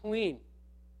church is clean.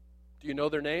 Do you know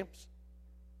their names?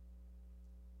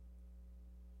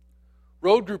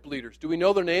 Road group leaders, do we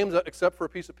know their names except for a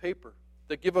piece of paper?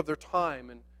 That give of their time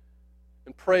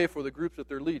and pray for the groups that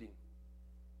they're leading.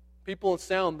 People in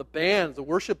sound, the bands, the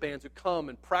worship bands who come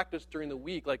and practice during the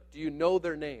week, do you know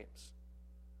their names?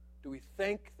 Do we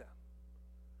thank them?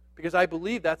 Because I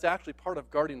believe that's actually part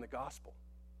of guarding the gospel.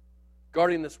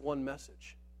 Guarding this one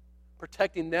message.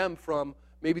 Protecting them from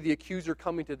maybe the accuser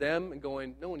coming to them and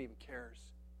going, no one even cares.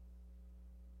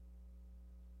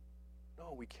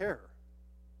 No, we care.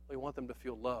 We want them to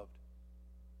feel loved.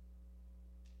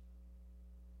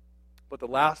 But the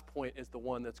last point is the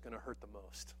one that's going to hurt the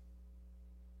most.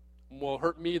 Will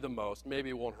hurt me the most. Maybe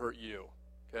it won't hurt you.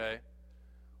 Okay?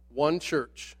 One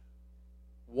church,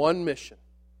 one mission,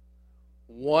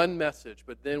 one message.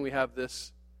 But then we have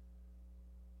this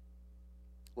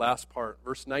last part.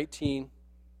 Verse 19.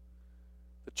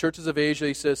 The churches of Asia,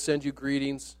 he says, send you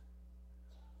greetings.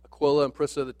 Aquila and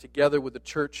Priscilla, together with the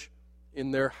church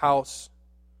in their house,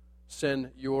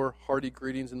 send your hearty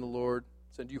greetings in the Lord.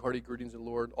 Send you hearty greetings in the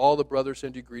Lord. All the brothers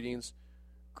send you greetings.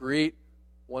 Greet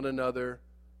one another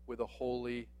with a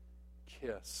holy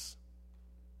kiss.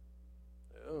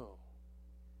 Oh.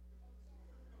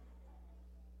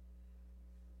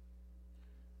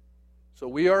 So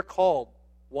we are called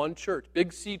one church.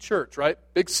 Big C church, right?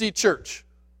 Big C church.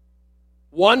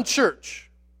 One church.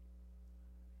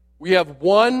 We have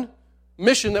one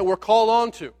mission that we're called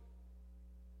on to.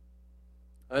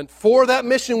 And for that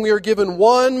mission, we are given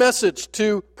one message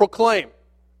to proclaim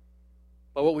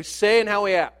by what we say and how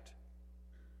we act.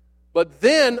 But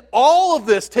then all of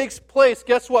this takes place,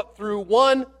 guess what? Through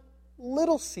one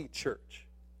little C church.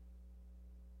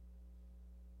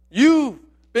 You've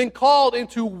been called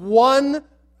into one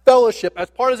fellowship as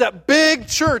part of that big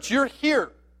church. You're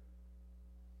here.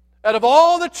 Out of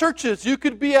all the churches you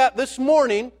could be at this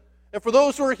morning, and for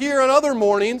those who are here on other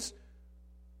mornings,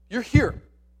 you're here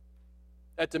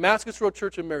at Damascus Road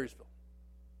Church in Marysville.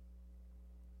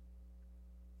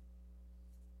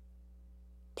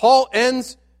 Paul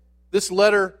ends this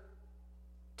letter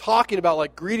talking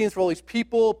about greetings for all these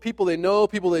people they know,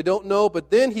 people they don't know, but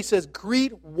then he says,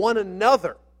 greet one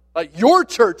another. Your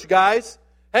church, guys.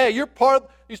 Hey, you're part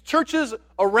of these churches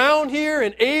around here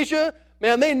in Asia.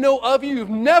 Man, they know of you. You've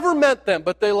never met them,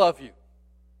 but they love you.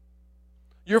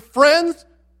 Your friends,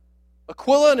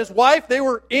 Aquila and his wife, they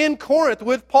were in Corinth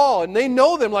with Paul, and they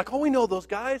know them we know those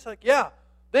guys. Yeah,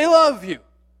 they love you.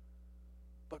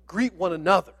 But greet one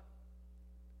another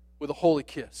with a holy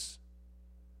kiss.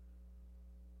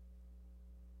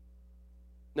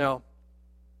 Now,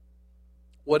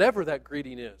 whatever that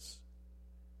greeting is,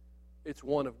 it's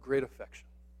one of great affection.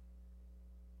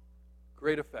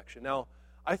 Great affection. Now,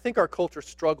 I think our culture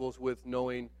struggles with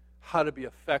knowing how to be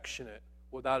affectionate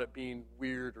without it being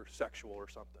weird or sexual or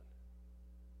something.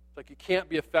 It's you can't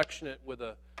be affectionate with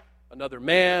another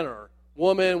man or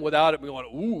woman without it being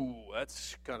ooh,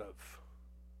 that's kind of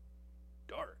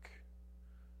dark.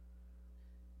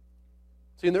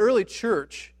 See, in the early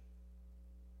church,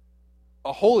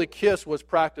 a holy kiss was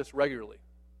practiced regularly.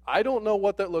 I don't know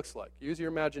what that looks like. Use your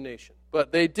imagination.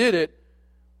 But they did it,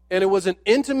 and it was an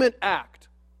intimate act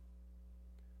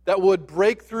that would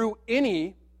break through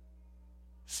any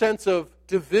sense of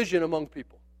division among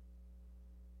people.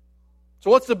 So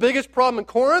what's the biggest problem in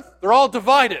Corinth? They're all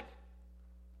divided.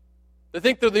 They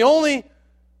think they're the only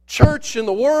church in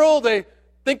the world. They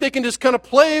think they can just kind of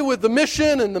play with the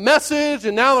mission and the message,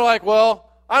 and now they're well,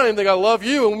 I don't even think I love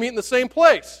you, and we meet in the same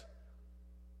place.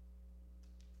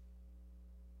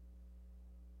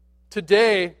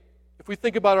 Today, if we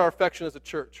think about our affection as a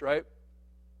church, right,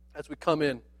 as we come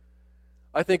in,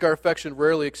 I think our affection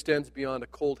rarely extends beyond a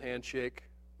cold handshake.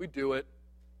 We do it.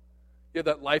 You have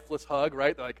that lifeless hug,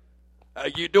 right? They're how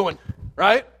you doing?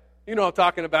 Right? You know what I'm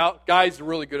talking about. Guys are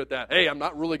really good at that. Hey, I'm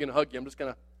not really going to hug you. I'm just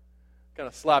going to kind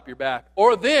of slap your back.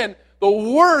 Or then, the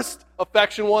worst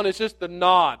affection one is just the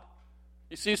nod.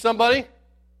 You see somebody?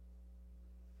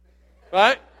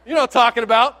 Right? You know what I'm talking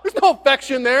about. There's no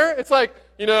affection there. It's I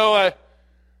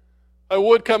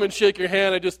would come and shake your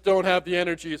hand. I just don't have the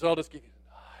energy, so I'll just give you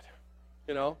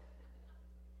a nod.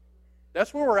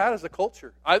 That's where we're at as a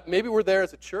culture. Maybe we're there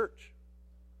as a church,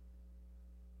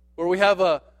 where we have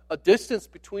a distance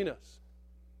between us,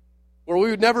 where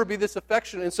we would never be this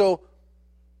affectionate. And so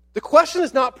the question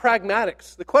is not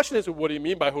pragmatics. The question is, what do you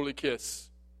mean by holy kiss?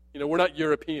 We're not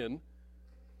European,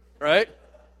 right?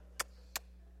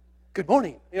 good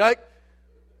morning.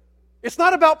 It's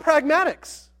not about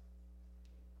pragmatics.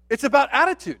 It's about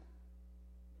attitude.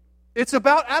 It's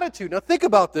about attitude. Now think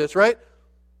about this, right?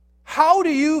 How do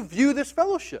you view this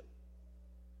fellowship?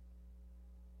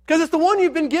 Because it's the one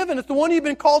you've been given. It's the one you've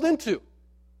been called into.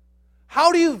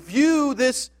 How do you view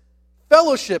this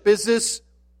fellowship? Is this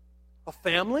a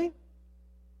family? Is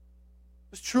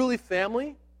this truly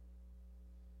family?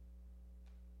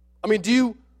 I mean, do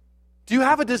you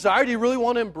have a desire? Do you really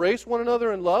want to embrace one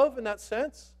another in love in that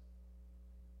sense?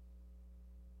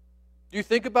 Do you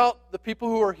think about the people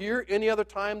who are here any other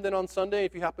time than on Sunday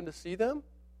if you happen to see them?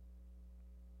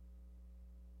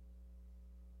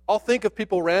 I'll think of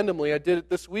people randomly. I did it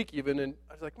this week even, and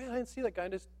I was like, man, I didn't see that guy.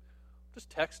 Just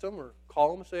text them or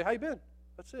call them and say, how you been?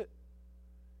 That's it.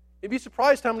 You'd be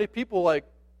surprised how many people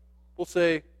will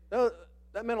say, no,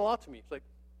 that meant a lot to me. It's like,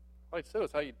 all I said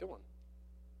was, how you doing?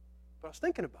 But I was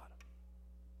thinking about it.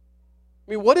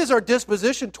 I mean, what is our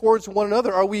disposition towards one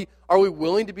another? Are we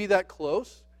willing to be that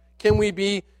close? Can we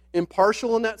be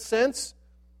impartial in that sense?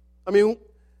 I mean,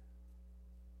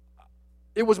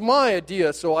 it was my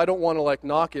idea, so I don't want to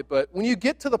knock it, but when you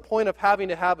get to the point of having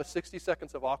to have a 60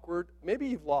 seconds of awkward, maybe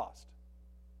you've lost.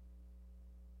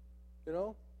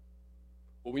 Well,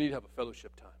 we need to have a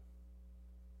fellowship time.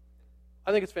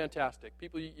 I think it's fantastic.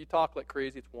 People, you talk like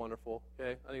crazy. It's wonderful.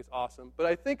 Okay, I think it's awesome. But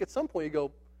I think at some point you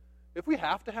go, if we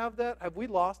have to have that, have we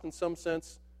lost in some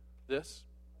sense this?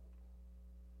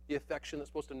 The affection that's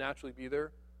supposed to naturally be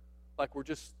there? Like we're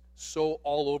just so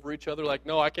all over each other. Like,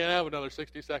 no, I can't have another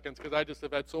 60 seconds because I just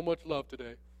have had so much love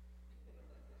today.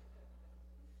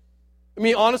 I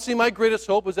mean, honestly, my greatest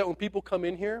hope is that when people come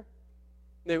in here,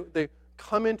 they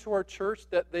come into our church,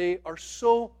 that they are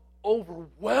so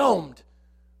overwhelmed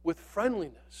with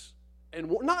friendliness. And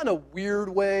not in a weird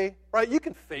way, right? You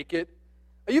can fake it.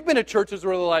 You've been to churches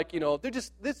where they're like, they're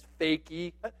just this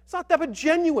fakey. It's not that, but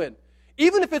genuine.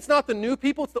 Even if it's not the new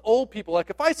people, it's the old people. Like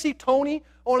if I see Tony,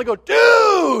 I want to go,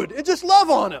 dude, and just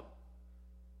love on him.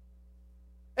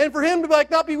 And for him to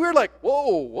not be weird, like,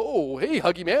 whoa, hey,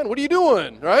 huggy man, what are you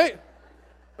doing, right?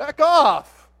 Back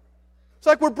off. It's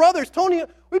like we're brothers. Tony,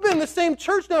 we've been in the same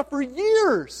church now for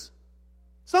years.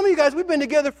 Some of you guys, we've been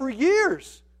together for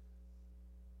years.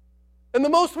 And the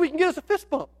most we can get is a fist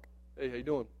bump. Hey, how you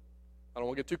doing? I don't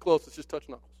want to get too close. Let's just touch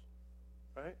knuckles.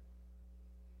 Right?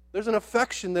 There's an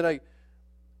affection that I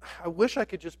wish I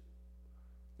could just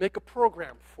make a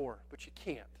program for, but you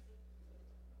can't.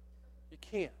 You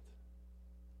can't.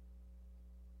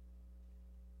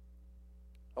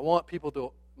 I want people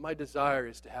to, my desire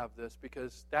is to have this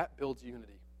because that builds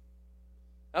unity.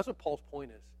 That's what Paul's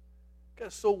point is. You guys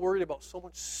are so worried about so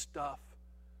much stuff.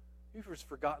 You've just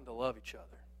forgotten to love each other.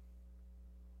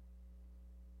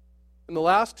 In the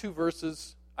last two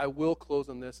verses, I will close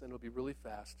on this, and it'll be really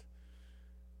fast.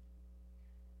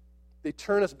 They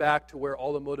turn us back to where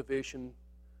all the motivation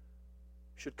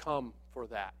should come for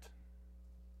that.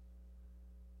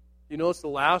 You notice the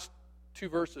last two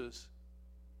verses,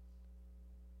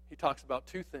 he talks about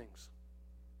two things.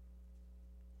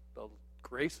 The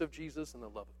grace of Jesus and the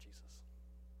love of Jesus.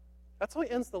 That's how he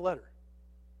ends the letter.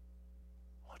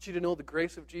 I want you to know the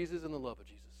grace of Jesus and the love of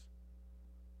Jesus.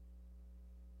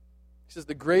 He says,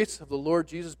 the grace of the Lord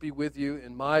Jesus be with you,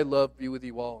 and my love be with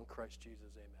you all in Christ Jesus.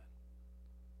 Amen.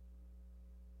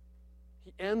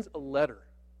 He ends a letter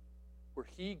where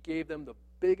he gave them the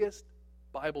biggest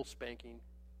Bible spanking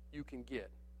you can get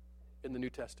in the New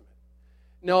Testament.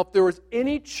 Now, if there was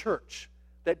any church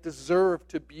that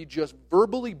deserved to be just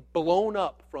verbally blown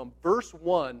up from verse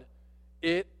 1,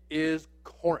 it is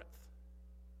Corinth.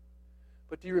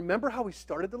 But do you remember how he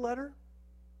started the letter?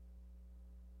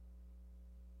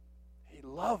 He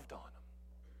loved on them.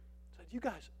 Said, you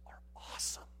guys are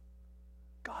awesome.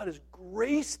 God has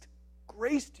graced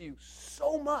you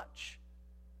so much.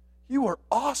 You are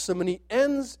awesome. And he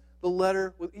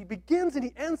begins and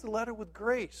he ends the letter with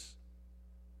grace.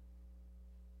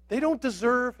 They don't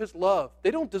deserve his love.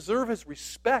 They don't deserve his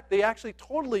respect. They actually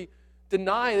totally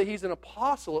deny that he's an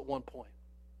apostle at one point.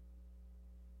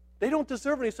 They don't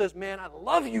deserve it. He says, man, I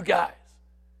love you guys.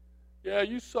 Yeah,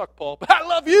 you suck, Paul, but I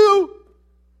love you.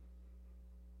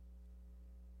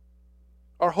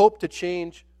 Our hope to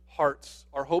change hearts,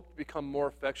 our hope to become more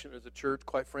affectionate as a church,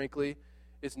 quite frankly,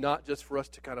 is not just for us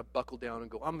to kind of buckle down and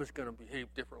go, I'm just going to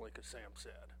behave differently because Sam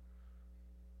said.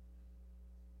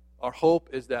 Our hope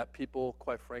is that people,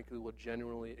 quite frankly, will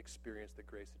genuinely experience the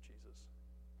grace of Jesus.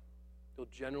 They'll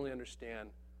genuinely understand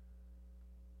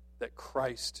that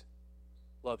Christ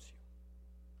loves you,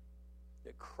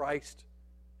 that Christ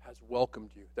has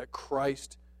welcomed you, that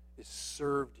Christ has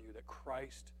served you, that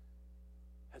Christ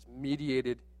has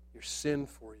mediated your sin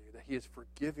for you, that He has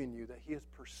forgiven you, that He has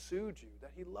pursued you,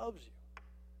 that He loves you.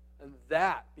 And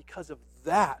that, because of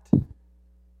that,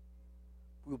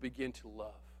 we'll begin to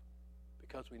love,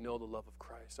 because we know the love of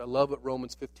Christ. I love what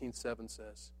Romans 15:7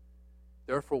 says.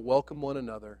 Therefore, welcome one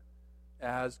another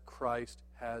as Christ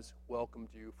has welcomed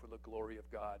you for the glory of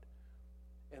God.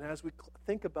 And as we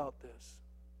think about this,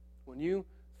 when you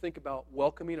think about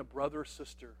welcoming a brother or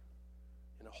sister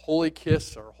in a holy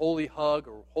kiss or a holy hug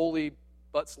or holy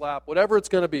butt slap, whatever it's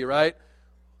going to be, right?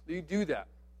 You do that.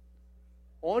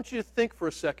 I want you to think for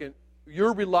a second,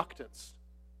 your reluctance.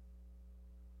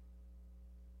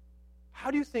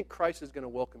 How do you think Christ is going to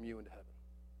welcome you into heaven?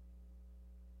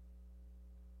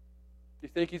 Do you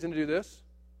think He's going to do this?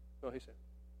 No, He said.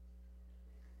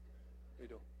 What are you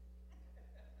doing?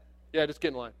 Yeah, just get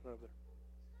in line. Right over there.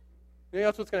 You think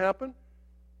that's what's going to happen?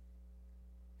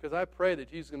 Because I pray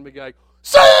that Jesus is going to be like,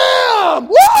 Sam!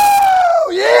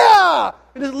 Woo! Yeah!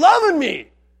 And just loving me.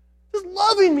 Just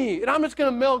loving me. And I'm just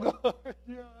going to melt go,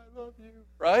 yeah, I love you.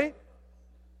 Right?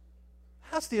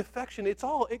 That's the affection. It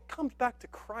comes back to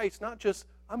Christ, not just,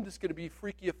 I'm just going to be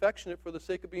freaky affectionate for the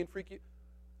sake of being freaky.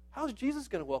 How's Jesus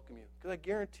going to welcome you? Because I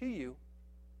guarantee you,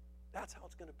 that's how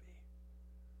it's going to be.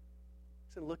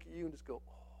 He's going to look at you and just go,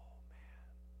 oh, man,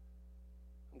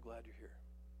 I'm glad you're here.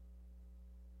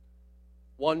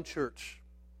 One church.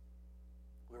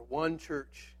 We're one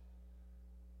church.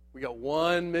 We got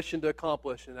one mission to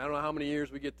accomplish, and I don't know how many years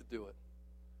we get to do it.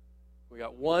 We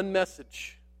got one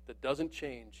message that doesn't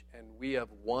change, and we have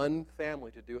one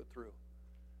family to do it through.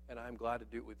 And I'm glad to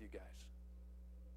do it with you guys.